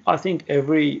 I think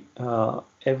every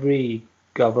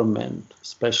government,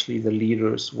 especially the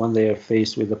leaders, when they are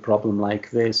faced with a problem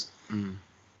like this,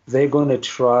 they're going to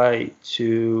try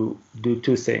to do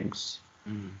two things.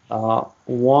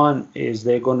 One is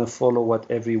they're going to follow what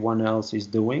everyone else is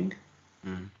doing,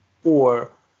 or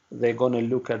they're going to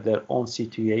look at their own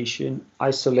situation,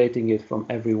 isolating it from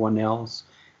everyone else,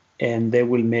 and they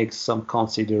will make some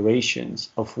considerations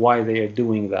of why they are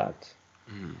doing that.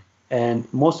 And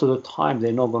most of the time,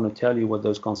 they're not going to tell you what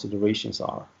those considerations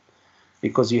are,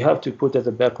 because you have to put at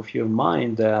the back of your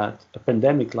mind that a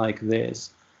pandemic like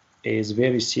this is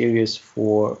very serious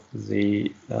for the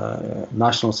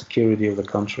national security of the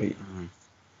country.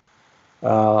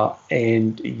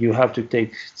 And you have to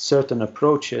take certain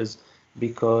approaches,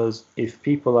 because if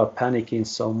people are panicking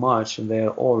so much and they're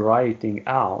all rioting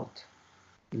out,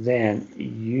 then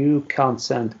you can't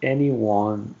send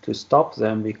anyone to stop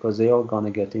them because they're all going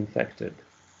to get infected.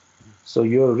 So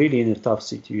you're really in a tough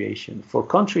situation. For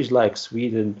countries like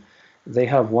Sweden, they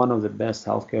have one of the best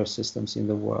healthcare systems in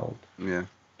the world. Yeah.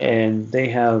 And they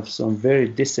have some very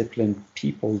disciplined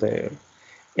people there.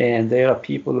 And there are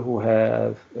people who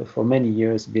have, for many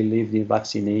years, believed in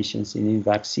vaccinations and in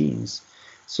vaccines.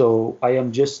 So I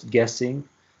am just guessing,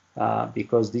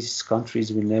 because these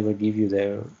countries will never give you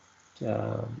their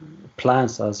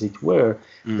plans, as it were,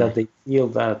 that they feel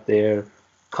that their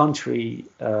country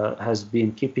has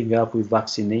been keeping up with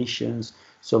vaccinations.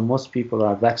 So most people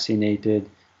are vaccinated,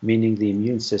 meaning the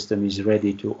immune system is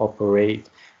ready to operate,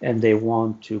 and they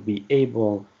want to be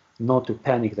able not to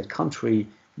panic the country,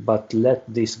 but let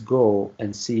this go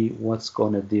and see what's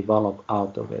going to develop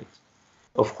out of it.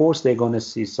 Of course, they're going to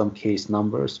see some case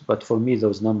numbers, but for me,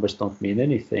 those numbers don't mean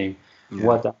anything.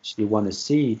 What I actually want to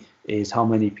see is how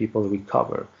many people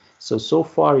recover. So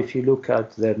far, if you look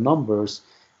at their numbers,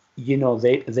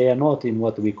 they are not in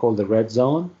what we call the red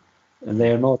zone, and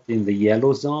they are not in the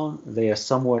yellow zone. They are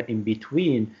somewhere in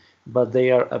between, but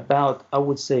they are about, I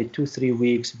would say, 2-3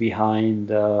 weeks behind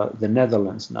the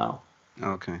Netherlands now.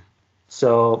 Okay.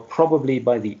 So probably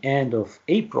by the end of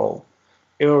April,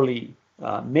 early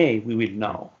May, we will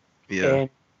know. Yeah. And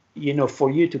for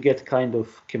you to get kind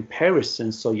of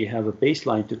comparison, so you have a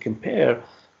baseline to compare,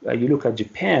 you look at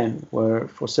Japan, where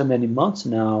for so many months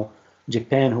now,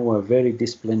 Japan, who are very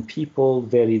disciplined people,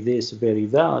 very this, very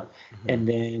that, and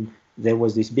then there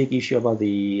was this big issue about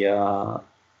the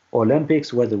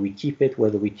Olympics, whether we keep it,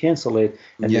 whether we cancel it,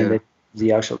 and then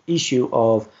the actual issue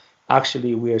of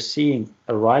actually we are seeing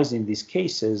a rise in these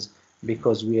cases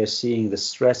because we are seeing the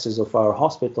stresses of our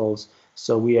hospitals,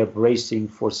 so we are bracing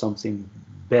for something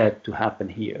bad to happen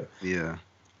here. Yeah.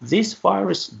 This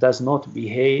virus does not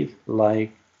behave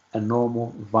like a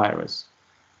normal virus.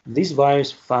 This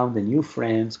virus found a new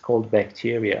friend called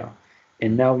bacteria,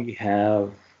 and now you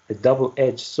have a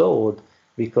double-edged sword,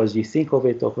 because you think of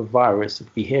it of a virus,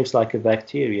 it behaves like a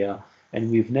bacteria, and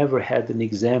we've never had an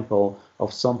example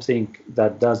of something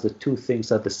that does the two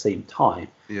things at the same time.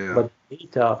 Yeah. But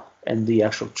data and the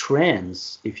actual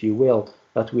trends, if you will,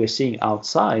 that we are seeing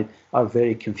outside are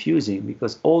very confusing,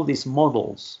 because all these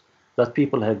models that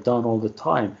people have done all the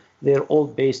time, they're all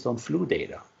based on flu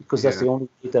data, because that's the only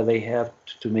data they have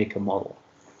to make a model.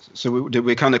 So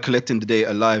we're kind of collecting the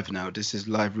data live now. This is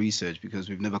live research because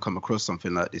we've never come across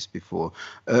something like this before.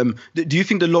 Do you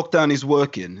think the lockdown is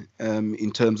working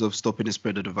in terms of stopping the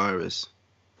spread of the virus?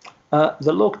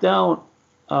 The lockdown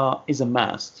is a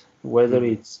must, whether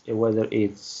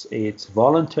it's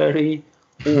voluntary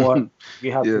or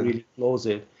you have to really close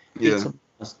it. It's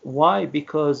a fast. Why?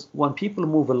 Because when people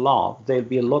move a lot, there'll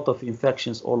be a lot of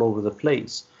infections all over the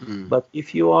place. But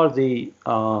if you are the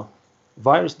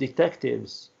virus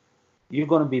detectives, you're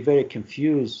going to be very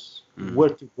confused where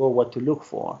to go, what to look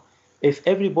for. If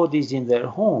everybody's in their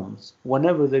homes,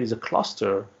 whenever there is a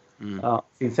cluster of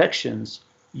infections,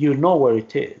 you know where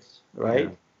it is, right?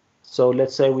 Yeah. So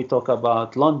let's say we talk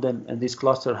about London, and this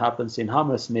cluster happens in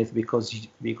Hammersmith because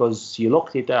you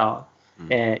locked it out,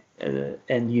 and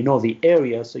you know the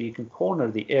area, so you can corner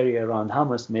the area around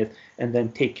Hammersmith and then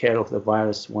take care of the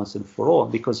virus once and for all,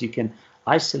 because you can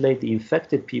isolate the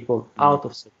infected people out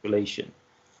of circulation.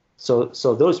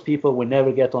 So those people will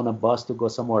never get on a bus to go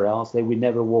somewhere else. They will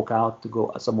never walk out to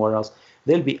go somewhere else.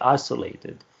 They'll be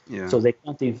isolated, Yeah. so they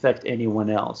can't infect anyone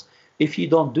else. If you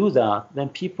don't do that, then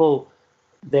people,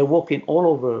 they're walking all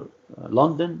over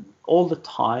London all the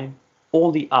time,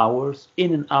 all the hours,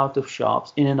 in and out of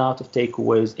shops, in and out of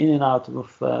takeaways, in and out of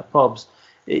pubs.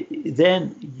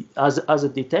 Then, as a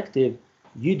detective,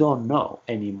 you don't know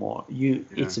anymore.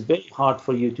 It's very hard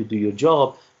for you to do your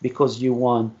job, because you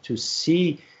want to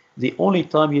see. The only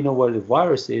time you know where the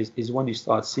virus is when you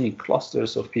start seeing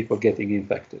clusters of people getting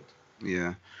infected.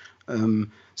 Yeah.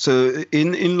 So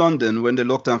in London, when the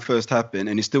lockdown first happened,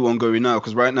 and it's still ongoing now,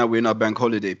 because right now we're in our bank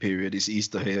holiday period. It's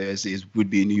Easter here, as it would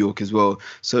be in New York as well.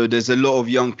 So there's a lot of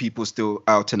young people still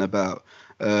out and about.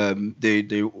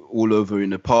 They're all over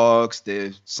in the parks.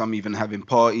 There's some even having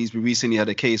parties. We recently had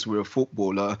a case where a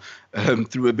footballer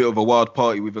threw a bit of a wild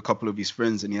party with a couple of his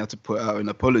friends, and he had to put out an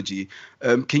apology.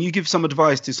 Can you give some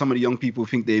advice to some of the young people who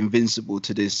think they're invincible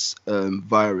to this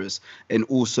virus, and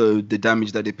also the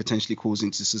damage that they're potentially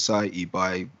causing to society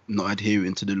by not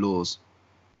adhering to the laws?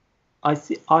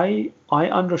 I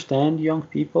understand young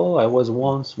people. I was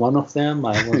once one of them.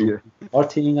 I was Yeah.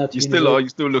 partying at You still are. university. You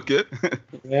still look it.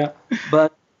 Yeah,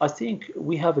 but I think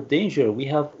we have a danger. We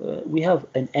have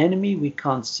an enemy we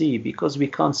can't see. Because we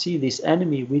can't see this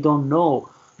enemy, we don't know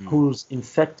who's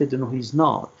infected and who's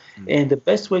not. And the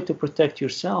best way to protect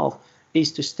yourself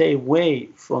is to stay away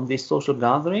from this social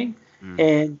gathering,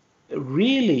 and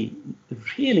really,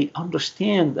 really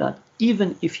understand that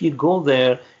even if you go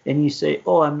there and you say,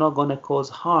 "Oh, I'm not going to cause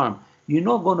harm," you're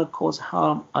not going to cause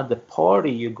harm at the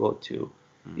party you go to.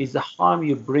 It's the harm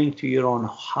you bring to your own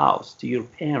house, to your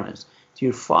parents, to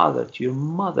your father, to your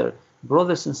mother,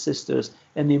 brothers and sisters,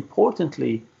 and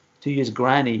importantly, to your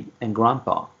granny and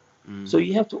grandpa. So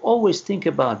you have to always think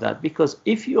about that, because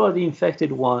if you are the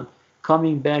infected one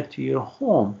coming back to your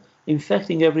home,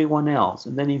 infecting everyone else,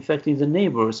 and then infecting the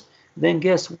neighbors, then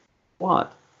guess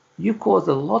what? You cause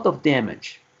a lot of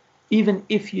damage. Even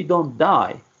if you don't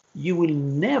die, you will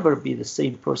never be the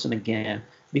same person again,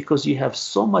 because you have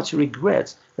so much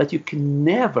regrets that you can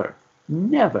never,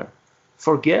 never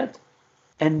forget,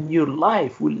 and your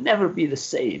life will never be the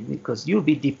same, because you'll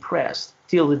be depressed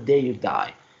till the day you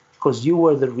die, because you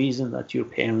were the reason that your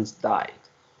parents died.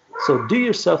 So do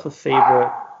yourself a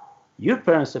favor, your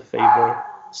parents a favor,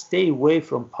 stay away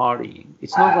from partying.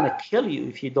 It's not going to kill you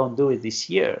if you don't do it this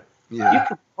year. Yeah. You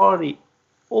can party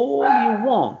all you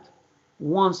want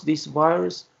once this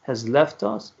virus has left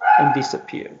us and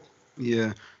disappeared.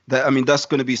 Yeah, that's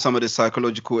going to be some of the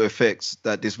psychological effects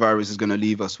that this virus is going to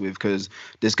leave us with, because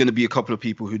there's going to be a couple of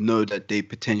people who know that they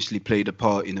potentially played a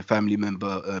part in a family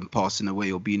member passing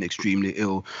away or being extremely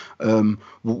ill. And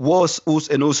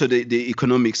also the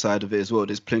economic side of it as well.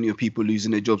 There's plenty of people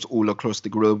losing their jobs all across the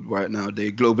globe right now.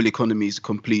 The global economy is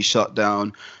complete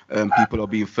shutdown. People are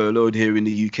being furloughed here in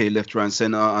the UK, left, right, and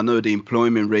centre. I know the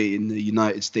employment rate in the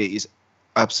United States is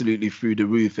absolutely through the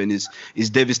roof, and is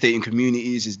devastating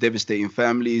communities, is devastating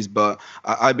families. But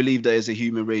I believe that as a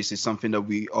human race, it's something that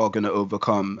we are going to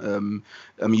overcome.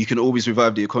 You can always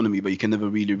revive the economy, but you can never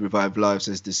really revive lives,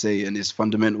 as they say, and it's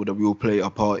fundamental that we all play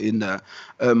our part in that.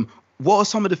 What are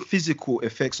some of the physical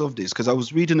effects of this? Because I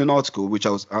was reading an article which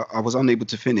I was unable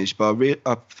to finish, but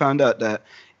I found out that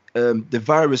the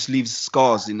virus leaves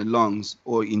scars in the lungs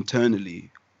or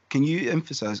internally. Can you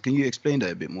explain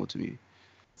that a bit more to me?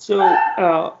 So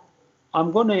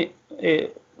I'm going to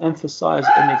emphasize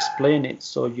and explain it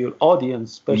so your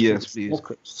audience, especially Yes, please.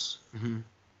 smokers,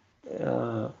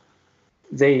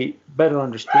 they better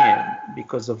understand,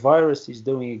 because the virus is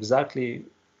doing exactly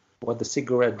what the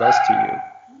cigarette does to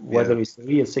you, whether it's the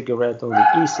real cigarette or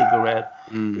the e-cigarette.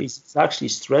 It's actually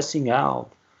stressing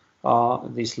out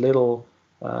these little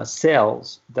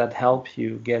cells that help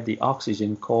you get the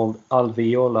oxygen, called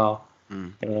alveola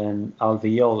and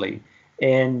alveoli.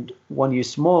 And when you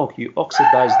smoke, you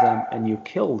oxidize them and you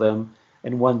kill them.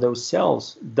 And when those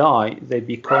cells die, they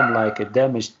become like a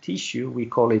damaged tissue. We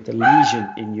call it a lesion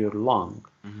in your lung.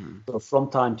 Mm-hmm. So from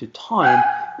time to time,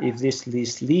 if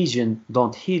this lesion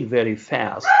don't heal very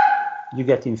fast, you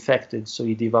get infected. So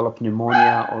you develop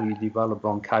pneumonia, or you develop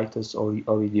bronchitis, or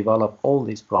you develop all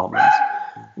these problems.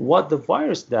 What the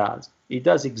virus does, it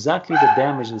does exactly the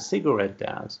damage the cigarette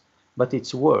does, but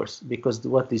it's worse, because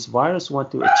what this virus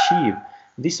want to achieve,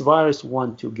 this virus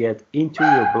want to get into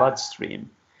your bloodstream,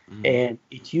 and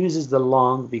it uses the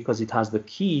lung because it has the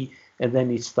key, and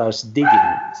then it starts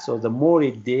digging. So the more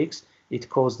it digs, it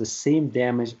causes the same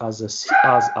damage as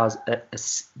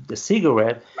the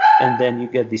cigarette, and then you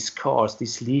get these scars,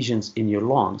 these lesions in your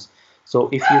lungs. So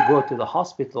if you go to the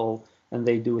hospital and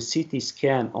they do a CT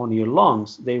scan on your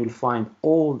lungs, they will find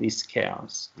all these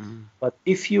scars. But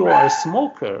if you are a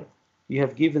smoker, you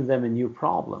have given them a new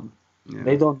problem. Yeah.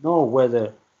 They don't know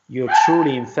whether you're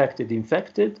truly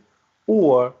infected,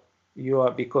 or you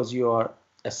are, because you are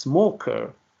a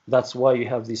smoker, that's why you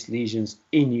have these lesions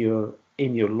in your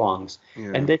lungs.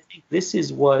 Yeah. And I think this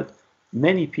is what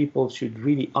many people should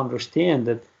really understand,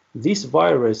 that this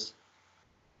virus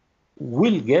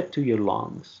will get to your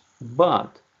lungs,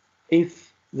 but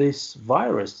if this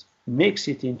virus makes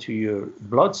it into your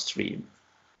bloodstream,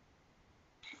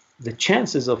 the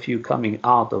chances of you coming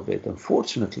out of it,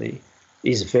 unfortunately,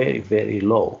 is very, very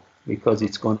low, because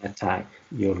it's going to attack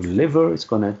your liver, it's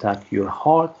going to attack your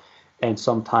heart, and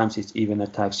sometimes it even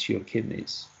attacks your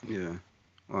kidneys. Yeah.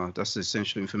 Wow, that's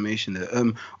essential information there.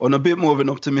 On a bit more of an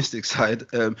optimistic side,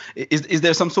 is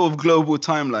there some sort of global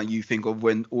timeline you think of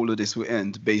when all of this will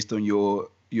end, based on your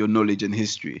knowledge and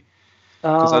history?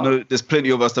 Because I know there's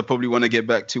plenty of us that probably want to get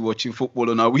back to watching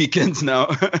football on our weekends now,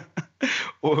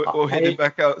 or heading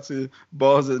back out to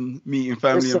bars and meeting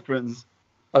family and friends.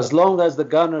 As long as the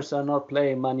Gunners are not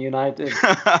playing Man United.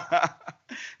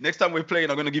 Next time we're playing,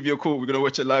 I'm going to give you a call. We're going to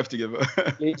watch it live together.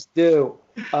 Please do.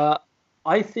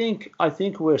 I think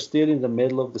we're still in the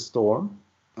middle of the storm.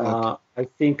 Okay. I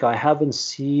think I haven't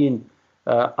seen.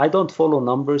 I don't follow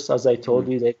numbers, as I told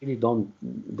you. They really don't.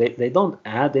 They don't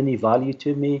add any value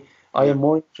to me. I am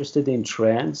more interested in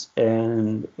trends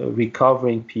and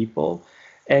recovering people,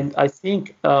 and I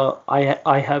think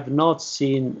I have not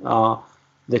seen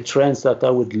the trends that I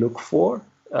would look for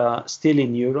still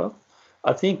in Europe.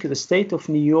 I think the state of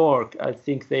New York, I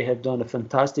think they have done a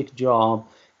fantastic job,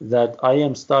 that I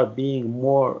am start being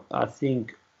more, I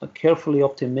think, carefully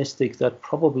optimistic that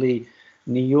probably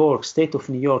state of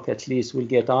New York at least, will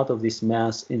get out of this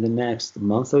mess in the next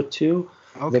month or two.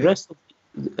 Okay.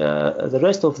 The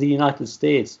rest of the United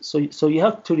States. So you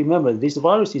have to remember, this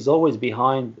virus is always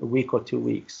behind a week or 2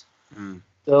 weeks.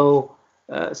 So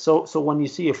when you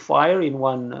see a fire in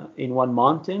one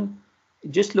mountain,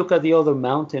 just look at the other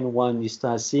mountain when you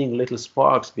start seeing little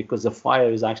sparks, because the fire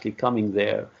is actually coming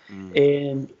there.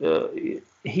 And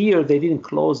here they didn't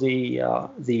close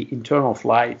the internal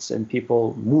flights and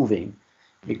people moving,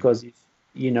 because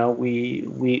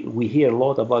we hear a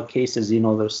lot about cases in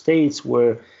other states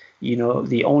where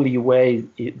the only way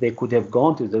they could have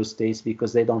gone to those states,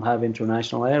 because they don't have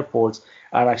international airports,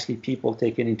 are actually people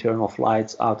taking internal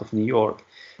flights out of New York.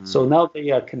 So now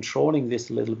they are controlling this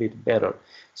a little bit better.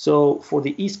 So for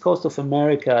the East Coast of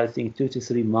America, I think 2 to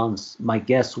 3 months, my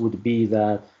guess would be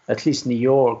that at least New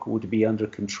York would be under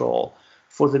control.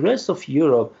 For the rest of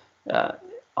Europe,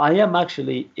 I am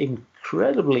actually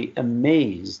incredibly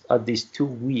amazed at this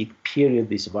 2-week period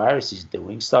this virus is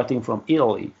doing, starting from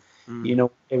Italy.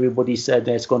 Everybody said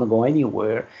that it's going to go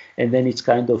anywhere, and then it's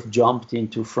kind of jumped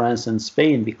into France and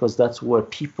Spain, because that's where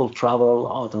people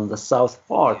travel out on the south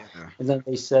part. Yeah. And then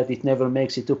they said it never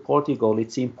makes it to Portugal,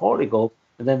 it's in Portugal.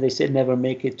 And then they said never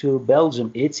make it to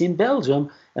Belgium, it's in Belgium.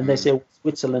 And they say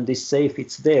Switzerland is safe,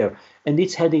 it's there. And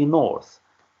it's heading north.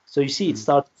 So you see, it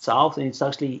started south and it's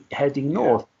actually heading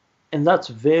north. And that's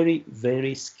very,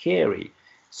 very scary.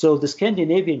 So the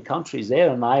Scandinavian countries, they're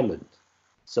an island.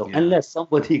 So unless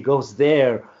somebody goes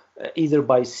there, either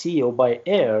by sea or by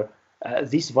air,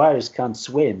 this virus can't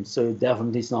swim. So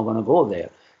definitely it's not going to go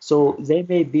there. So they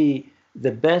may be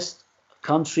the best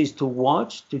countries to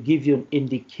watch, to give you an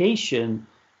indication.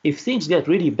 If things get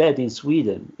really bad in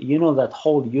Sweden, that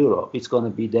whole Europe is going to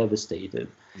be devastated.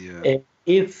 Yeah. And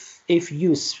if you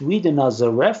use Sweden as a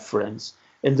reference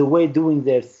and the way doing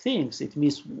their things, it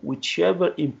means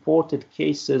whichever imported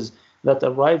cases that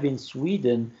arrive in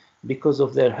Sweden, because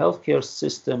of their healthcare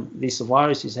system, this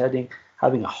virus is having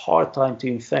a hard time to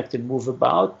infect and move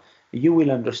about, you will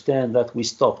understand that we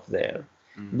stopped there.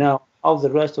 Now, how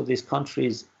the rest of these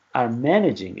countries are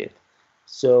managing it.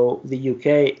 So the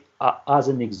UK, as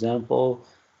an example,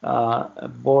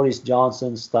 Boris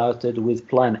Johnson started with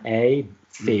Plan A,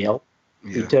 failed.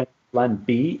 Yeah. He turned plan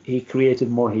B. He created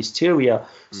more hysteria.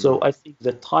 So I think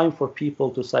the time for people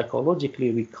to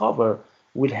psychologically recover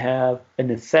will have an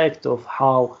effect of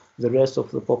how the rest of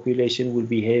the population will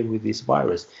behave with this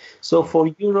virus. So for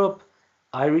Europe,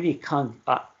 I really can't.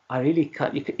 I really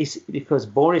can't. It's because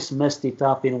Boris messed it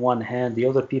up in one hand, the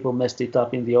other people messed it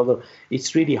up in the other.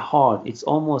 It's really hard.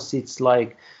 It's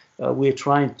like we're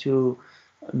trying to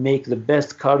make the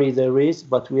best curry there is,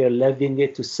 but we are leaving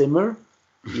it to simmer.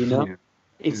 You know, Yeah.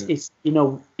 it's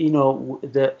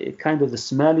the kind of the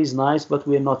smell is nice, but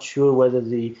we're not sure whether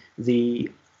the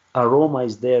aroma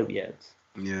is there yet.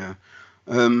 Yeah.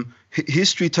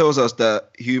 History tells us that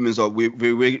humans are we're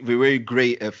very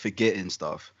great at forgetting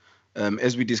stuff.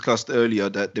 As we discussed earlier,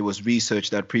 that there was research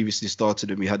that previously started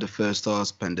and we had the first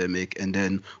SARS pandemic, and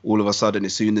then all of a sudden,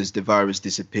 as soon as the virus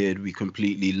disappeared, we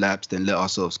completely lapsed and let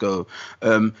ourselves go.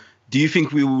 Do you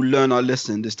think we will learn our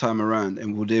lesson this time around,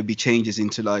 and will there be changes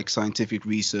into like scientific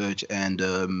research and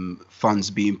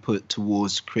funds being put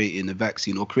towards creating a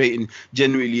vaccine or creating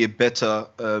generally a better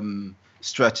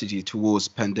strategy towards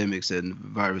pandemics and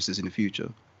viruses in the future?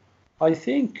 I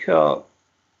think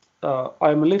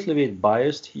I'm a little bit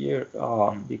biased here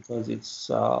because it's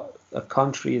a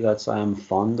country that I am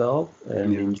fond of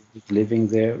and Yeah. enjoy living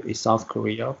there is South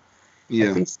Korea. I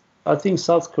Yeah. think I think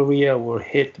South Korea were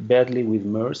hit badly with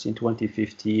MERS in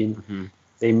 2015. Hmm.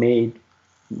 They made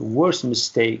worse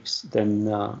mistakes than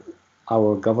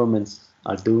our governments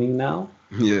are doing now,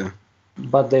 Yeah.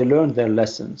 but they learned their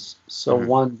lessons. So Hmm.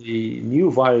 when the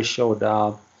new virus showed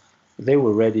up, they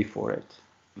were ready for it.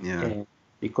 Yeah. And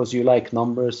because you like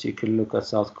numbers, you can look at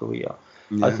South Korea.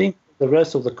 I Yeah. think the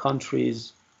rest of the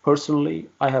countries, personally,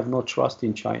 I have no trust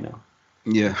in China.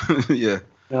 Yeah. Yeah.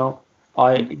 You know,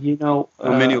 I,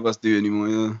 Not many of us do anymore.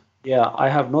 Yeah. yeah, I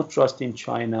have no trust in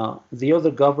China. The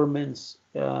other governments,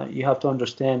 you have to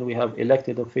understand, we have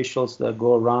elected officials that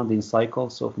go around in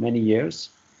cycles of many years.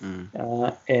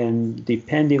 Mm. And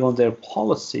depending on their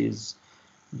policies,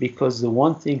 because the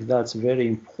one thing that's very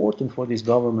important for this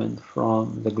government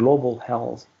from the global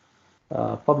health,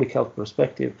 public health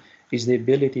perspective, is the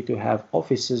ability to have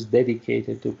offices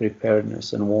dedicated to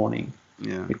preparedness and warning.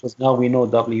 Yeah. Because now we know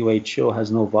WHO has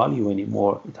no value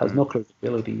anymore, it has Mm. no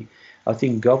credibility. I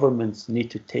think governments need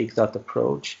to take that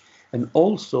approach. And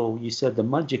also, you said the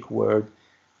magic word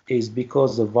is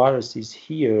because the virus is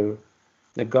here,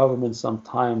 the government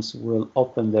sometimes will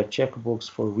open their checkbooks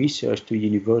for research to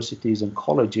universities and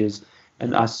colleges,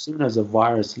 and Mm. as soon as the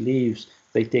virus leaves,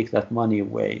 they take that money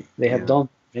away. They have Yeah. done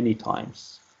many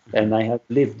times, Hmm. and I have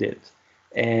lived it.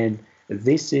 And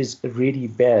this is really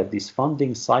bad. These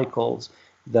funding cycles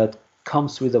that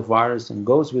comes with the virus and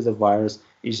goes with the virus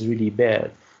is really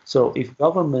bad. So if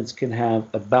governments can have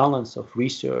a balance of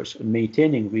research and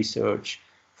maintaining research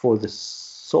for the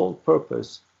sole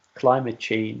purpose climate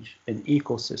change and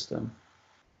ecosystem,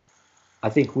 I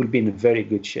think we'll be in a very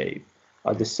good shape.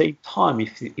 At the same time,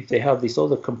 if they have this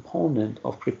other component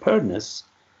of preparedness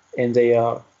and they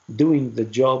are doing the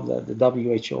job that the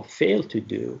WHO failed to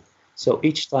do, so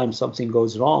each time something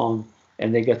goes wrong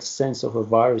and they get a sense of a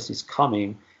virus is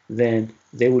coming, then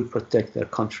they will protect their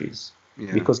countries.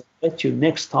 Yeah. Because I bet you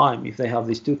next time, if they have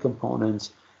these two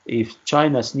components, if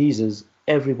China sneezes,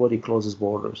 everybody closes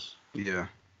borders. Yeah.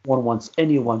 One wants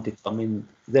anyone to come in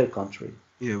their country.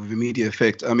 Yeah, with immediate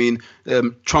effect. I mean,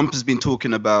 Trump has been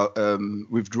talking about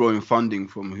withdrawing funding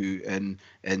from WHO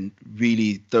and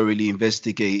really thoroughly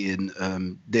investigating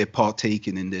their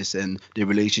partaking in this and their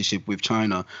relationship with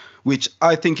China, which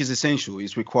I think is essential,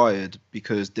 is required,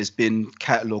 because there's been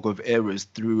catalog of errors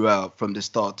throughout from the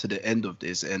start to the end of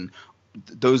this, and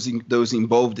those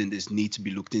involved in this need to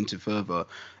be looked into further.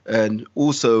 And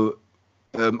also,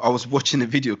 I was watching a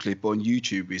video clip on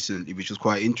YouTube recently, which was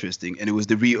quite interesting, and it was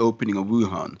the reopening of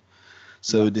Wuhan.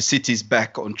 So the city's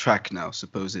back on track now,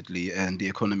 supposedly, and the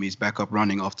economy is back up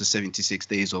running after 76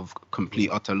 days of complete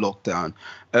utter lockdown.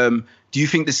 Do you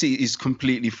think the city is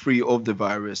completely free of the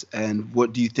virus? And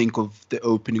what do you think of the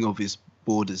opening of its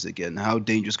borders again? How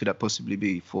dangerous could that possibly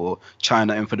be for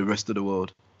China and for the rest of the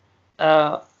world?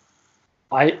 Uh,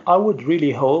 I would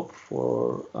really hope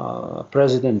for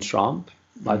President Trump.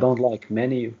 I Mm. don't like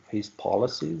many of his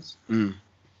policies, Mm.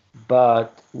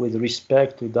 but with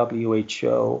respect to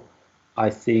WHO, I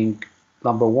think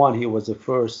number one, he was the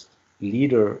first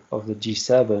leader of the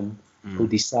G7 who Mm.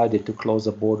 decided to close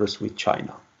the borders with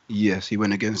China. Yes, he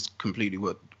went against completely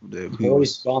what who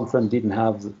Boris was. Johnson didn't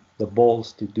have the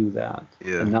balls to do that,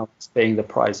 Yeah. and now he's paying the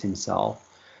price himself.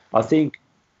 I think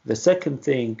the second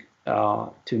thing,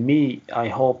 to me, I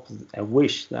hope, I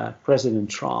wish that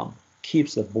President Trump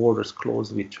keeps the borders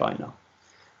closed with China.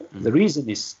 The Mm. reason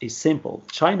is simple.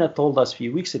 China told us a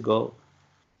few weeks ago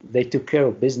they took care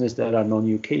of business. There are no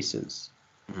new cases.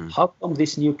 How come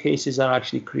these new cases are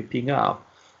actually creeping up?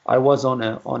 I was on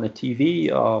a TV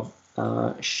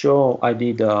show. I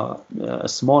did a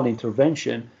small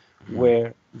intervention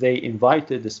where they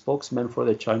invited the spokesman for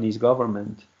the Chinese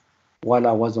government while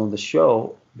I was on the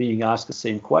show, being asked the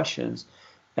same questions.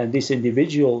 And this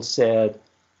individual said,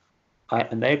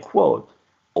 and I quote,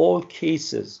 "All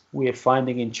cases we are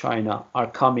finding in China are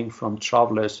coming from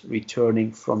travelers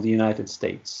returning from the United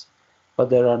States. But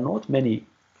there are not many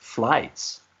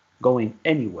flights going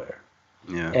anywhere."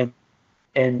 Yeah.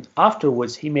 And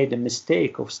afterwards, he made a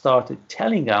mistake of started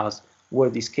telling us where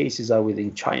these cases are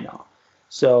within China.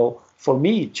 So for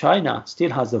me, China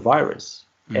still has the virus.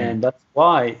 And that's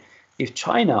why if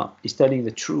China is telling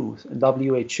the truth and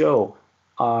WHO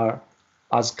are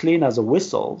as clean as the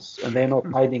whistles and they're not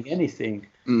hiding anything,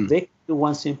 they can do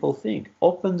one simple thing: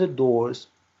 open the doors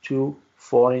to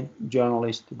foreign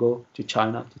journalists to go to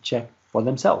China to check for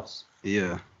themselves.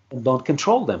 Yeah. And don't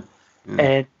control them.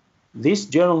 And these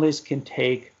journalists can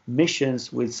take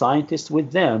missions with scientists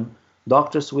with them,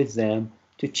 doctors with them,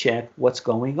 to check what's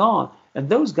going on. And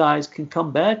those guys can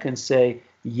come back and say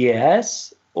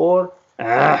yes, or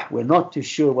we're not too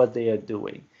sure what they are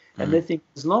doing. And I think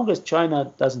as long as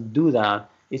China doesn't do that,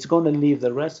 it's going to leave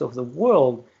the rest of the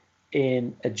world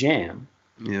in a jam.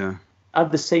 Yeah.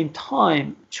 At the same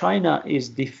time, China is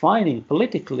defining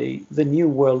politically the new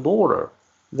world order.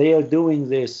 They are doing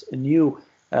this new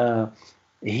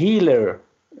healer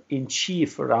in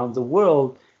chief around the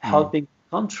world, helping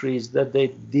countries that they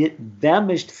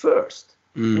damaged first,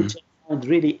 which I find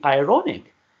really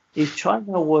ironic. If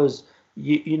China was,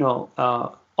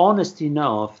 honest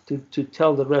enough to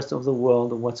tell the rest of the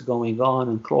world what's going on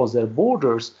and close their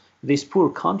borders, these poor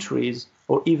countries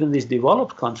or even these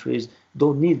developed countries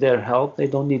don't need their help. They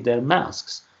don't need their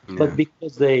masks. Yeah. But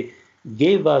because they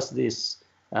gave us this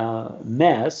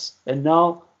mess, and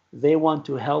now they want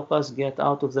to help us get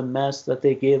out of the mess that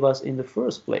they gave us in the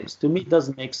first place. To me, it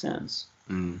doesn't make sense.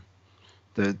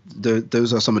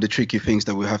 Those are some of the tricky things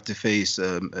that we have to face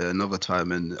another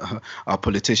time, and our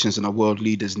politicians and our world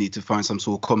leaders need to find some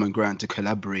sort of common ground to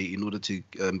collaborate in order to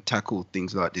tackle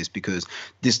things like this, because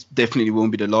this definitely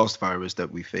won't be the last virus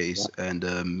that we face. Yeah.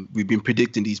 And we've been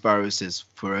predicting these viruses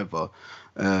forever.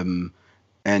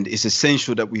 And it's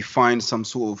essential that we find some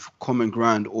sort of common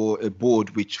ground or a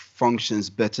board which functions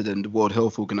better than the World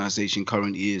Health Organization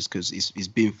currently is, because it's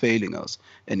been failing us,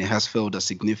 and it has failed us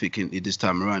significantly this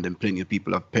time around, and plenty of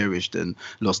people have perished and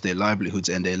lost their livelihoods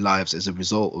and their lives as a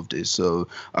result of this. So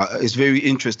it's very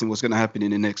interesting what's going to happen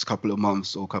in the next couple of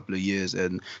months or couple of years,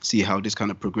 and see how this kind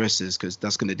of progresses, because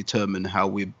that's going to determine how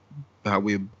we're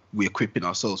equipping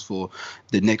ourselves for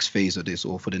the next phase of this,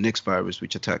 or for the next virus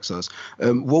which attacks us.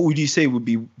 What would you say would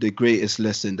be the greatest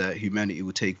lesson that humanity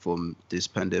will take from this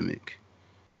pandemic?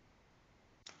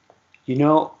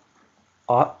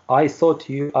 I thought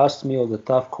you asked me all the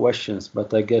tough questions,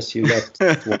 but I guess you left.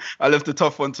 I left the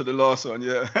tough one to the last one.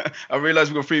 Yeah, I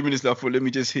realized we've got 3 minutes left. Well, let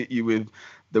me just hit you with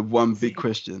the one big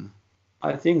question.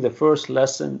 I think the first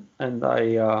lesson, and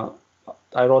I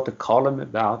wrote a column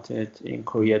about it in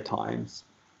Korea Times,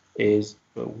 is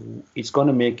it's going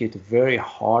to make it very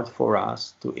hard for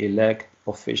us to elect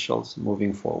officials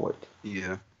moving forward.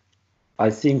 Yeah. I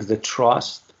think the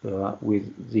trust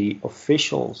with the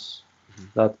officials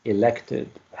that elected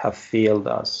have failed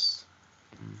us,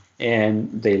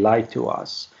 and they lied to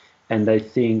us. And I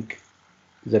think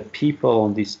the people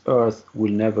on this earth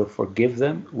will never forgive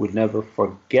them, will never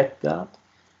forget that,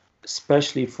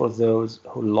 especially for those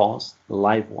who lost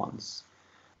loved ones.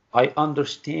 I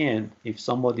understand if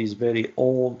somebody is very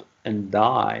old and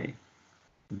dies,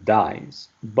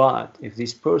 but if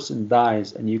this person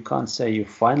dies and you can't say your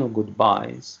final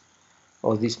goodbyes,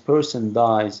 or this person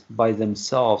dies by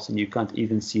themselves and you can't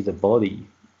even see the body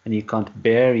and you can't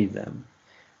bury them.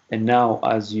 And now,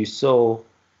 as you saw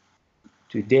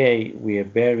today, we are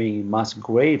burying mass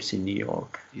graves in New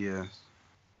York. Yes.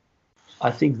 I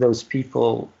think those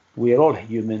people, we are all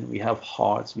human, we have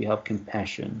hearts, we have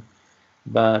compassion,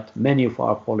 but many of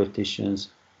our politicians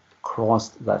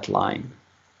crossed that line.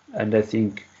 And I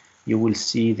think you will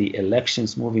see the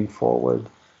elections moving forward,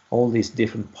 all these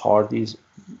different parties,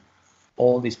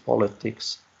 all these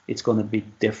politics, it's going to be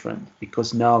different,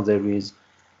 because now there is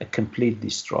a complete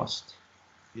distrust.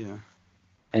 Yeah.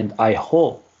 And I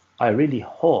really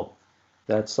hope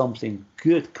that something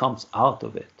good comes out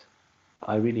of it.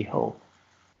 I really hope.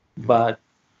 But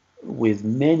with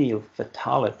many of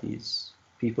fatalities,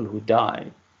 people who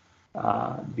died,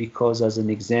 because, as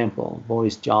an example,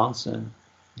 Boris Johnson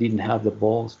didn't have the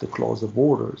balls to close the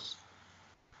borders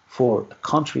for a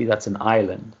country that's an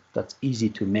island. that's easy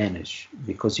to manage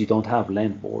because you don't have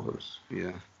land borders.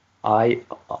 Yeah. I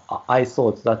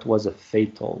thought that was a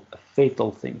fatal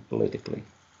thing politically.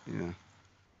 Yeah.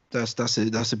 That's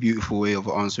a beautiful way of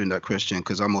answering that question,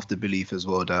 because I'm of the belief as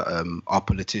well that our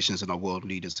politicians and our world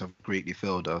leaders have greatly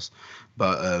failed us.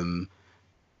 But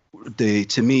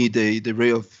to me, the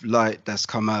ray of light that's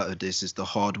come out of this is the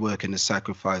hard work and the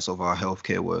sacrifice of our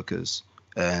healthcare workers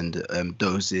and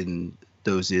those in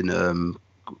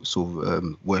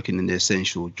working in the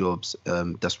essential jobs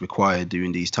that's required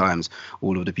during these times.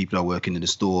 All of the people that are working in the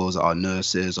stores, our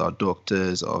nurses, our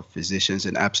doctors, our physicians,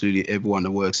 and absolutely everyone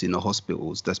that works in the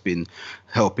hospitals that's been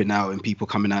helping out, and people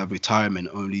coming out of retirement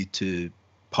only to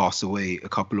pass away a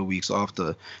couple of weeks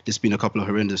after. There's been a couple of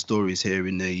horrendous stories here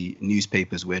in the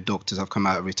newspapers where doctors have come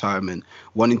out of retirement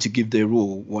wanting to give their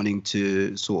all, wanting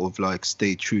to sort of like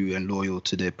stay true and loyal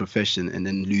to their profession, and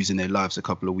then losing their lives a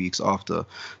couple of weeks after.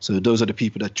 So those are the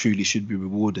people that truly should be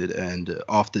rewarded. And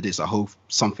after this, I hope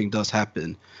something does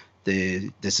happen. I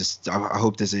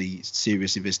hope there's a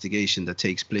serious investigation that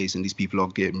takes place, and these people are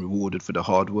getting rewarded for the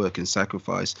hard work and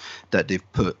sacrifice that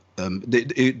they've put.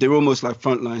 They're almost like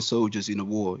frontline soldiers in a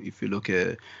war, if you look at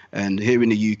it. And here in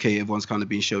the UK, everyone's kind of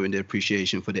been showing their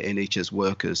appreciation for the NHS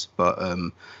workers, but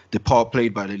the part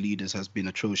played by the leaders has been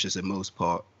atrocious in most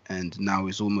part. And now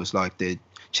it's almost like they're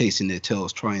chasing their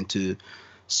tails, trying to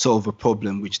solve a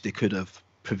problem which they could have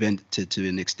prevented to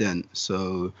an extent.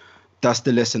 So that's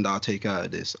the lesson that I'll take out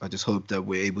of this. I just hope that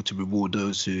we're able to reward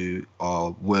those who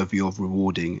are worthy of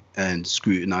rewarding, and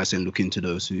scrutinize and look into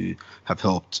those who have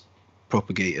helped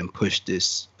propagate and push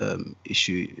this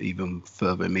issue even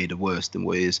further and made it worse than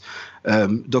what it is.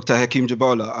 Dr. Hakeem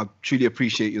Jabala, I truly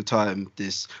appreciate your time.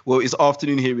 It's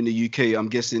afternoon here in the UK. I'm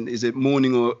guessing, is it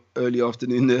morning or early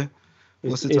afternoon there?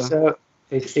 What's the time?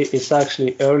 It's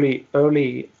actually early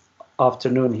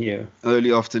afternoon here.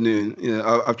 Early afternoon.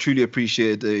 Yeah, I truly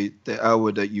appreciate the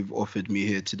hour that you've offered me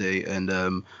here today, and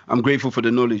I'm grateful for the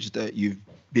knowledge that you've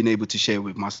been able to share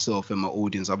with myself and my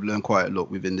audience. I've learned quite a lot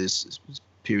within this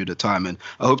period of time, and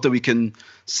I hope that we can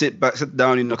sit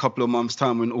down in a couple of months'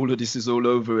 time when all of this is all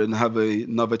over and have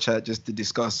another chat just to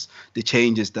discuss the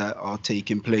changes that are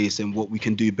taking place and what we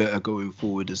can do better going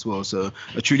forward as well. So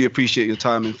I truly appreciate your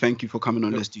time, and thank you for coming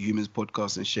on Let's Do Humans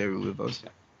podcast and sharing with us.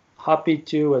 Happy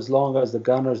to, as long as the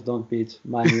Gunners don't beat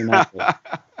Man United.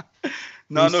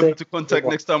 No, to contact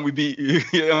next time we beat you.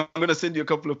 Yeah, I'm going to send you a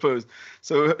couple of posts.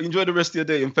 So enjoy the rest of your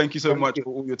day, and thank you so much for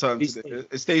all your time today.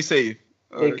 Stay safe.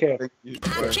 Take care. Thank you.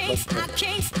 I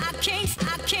chase,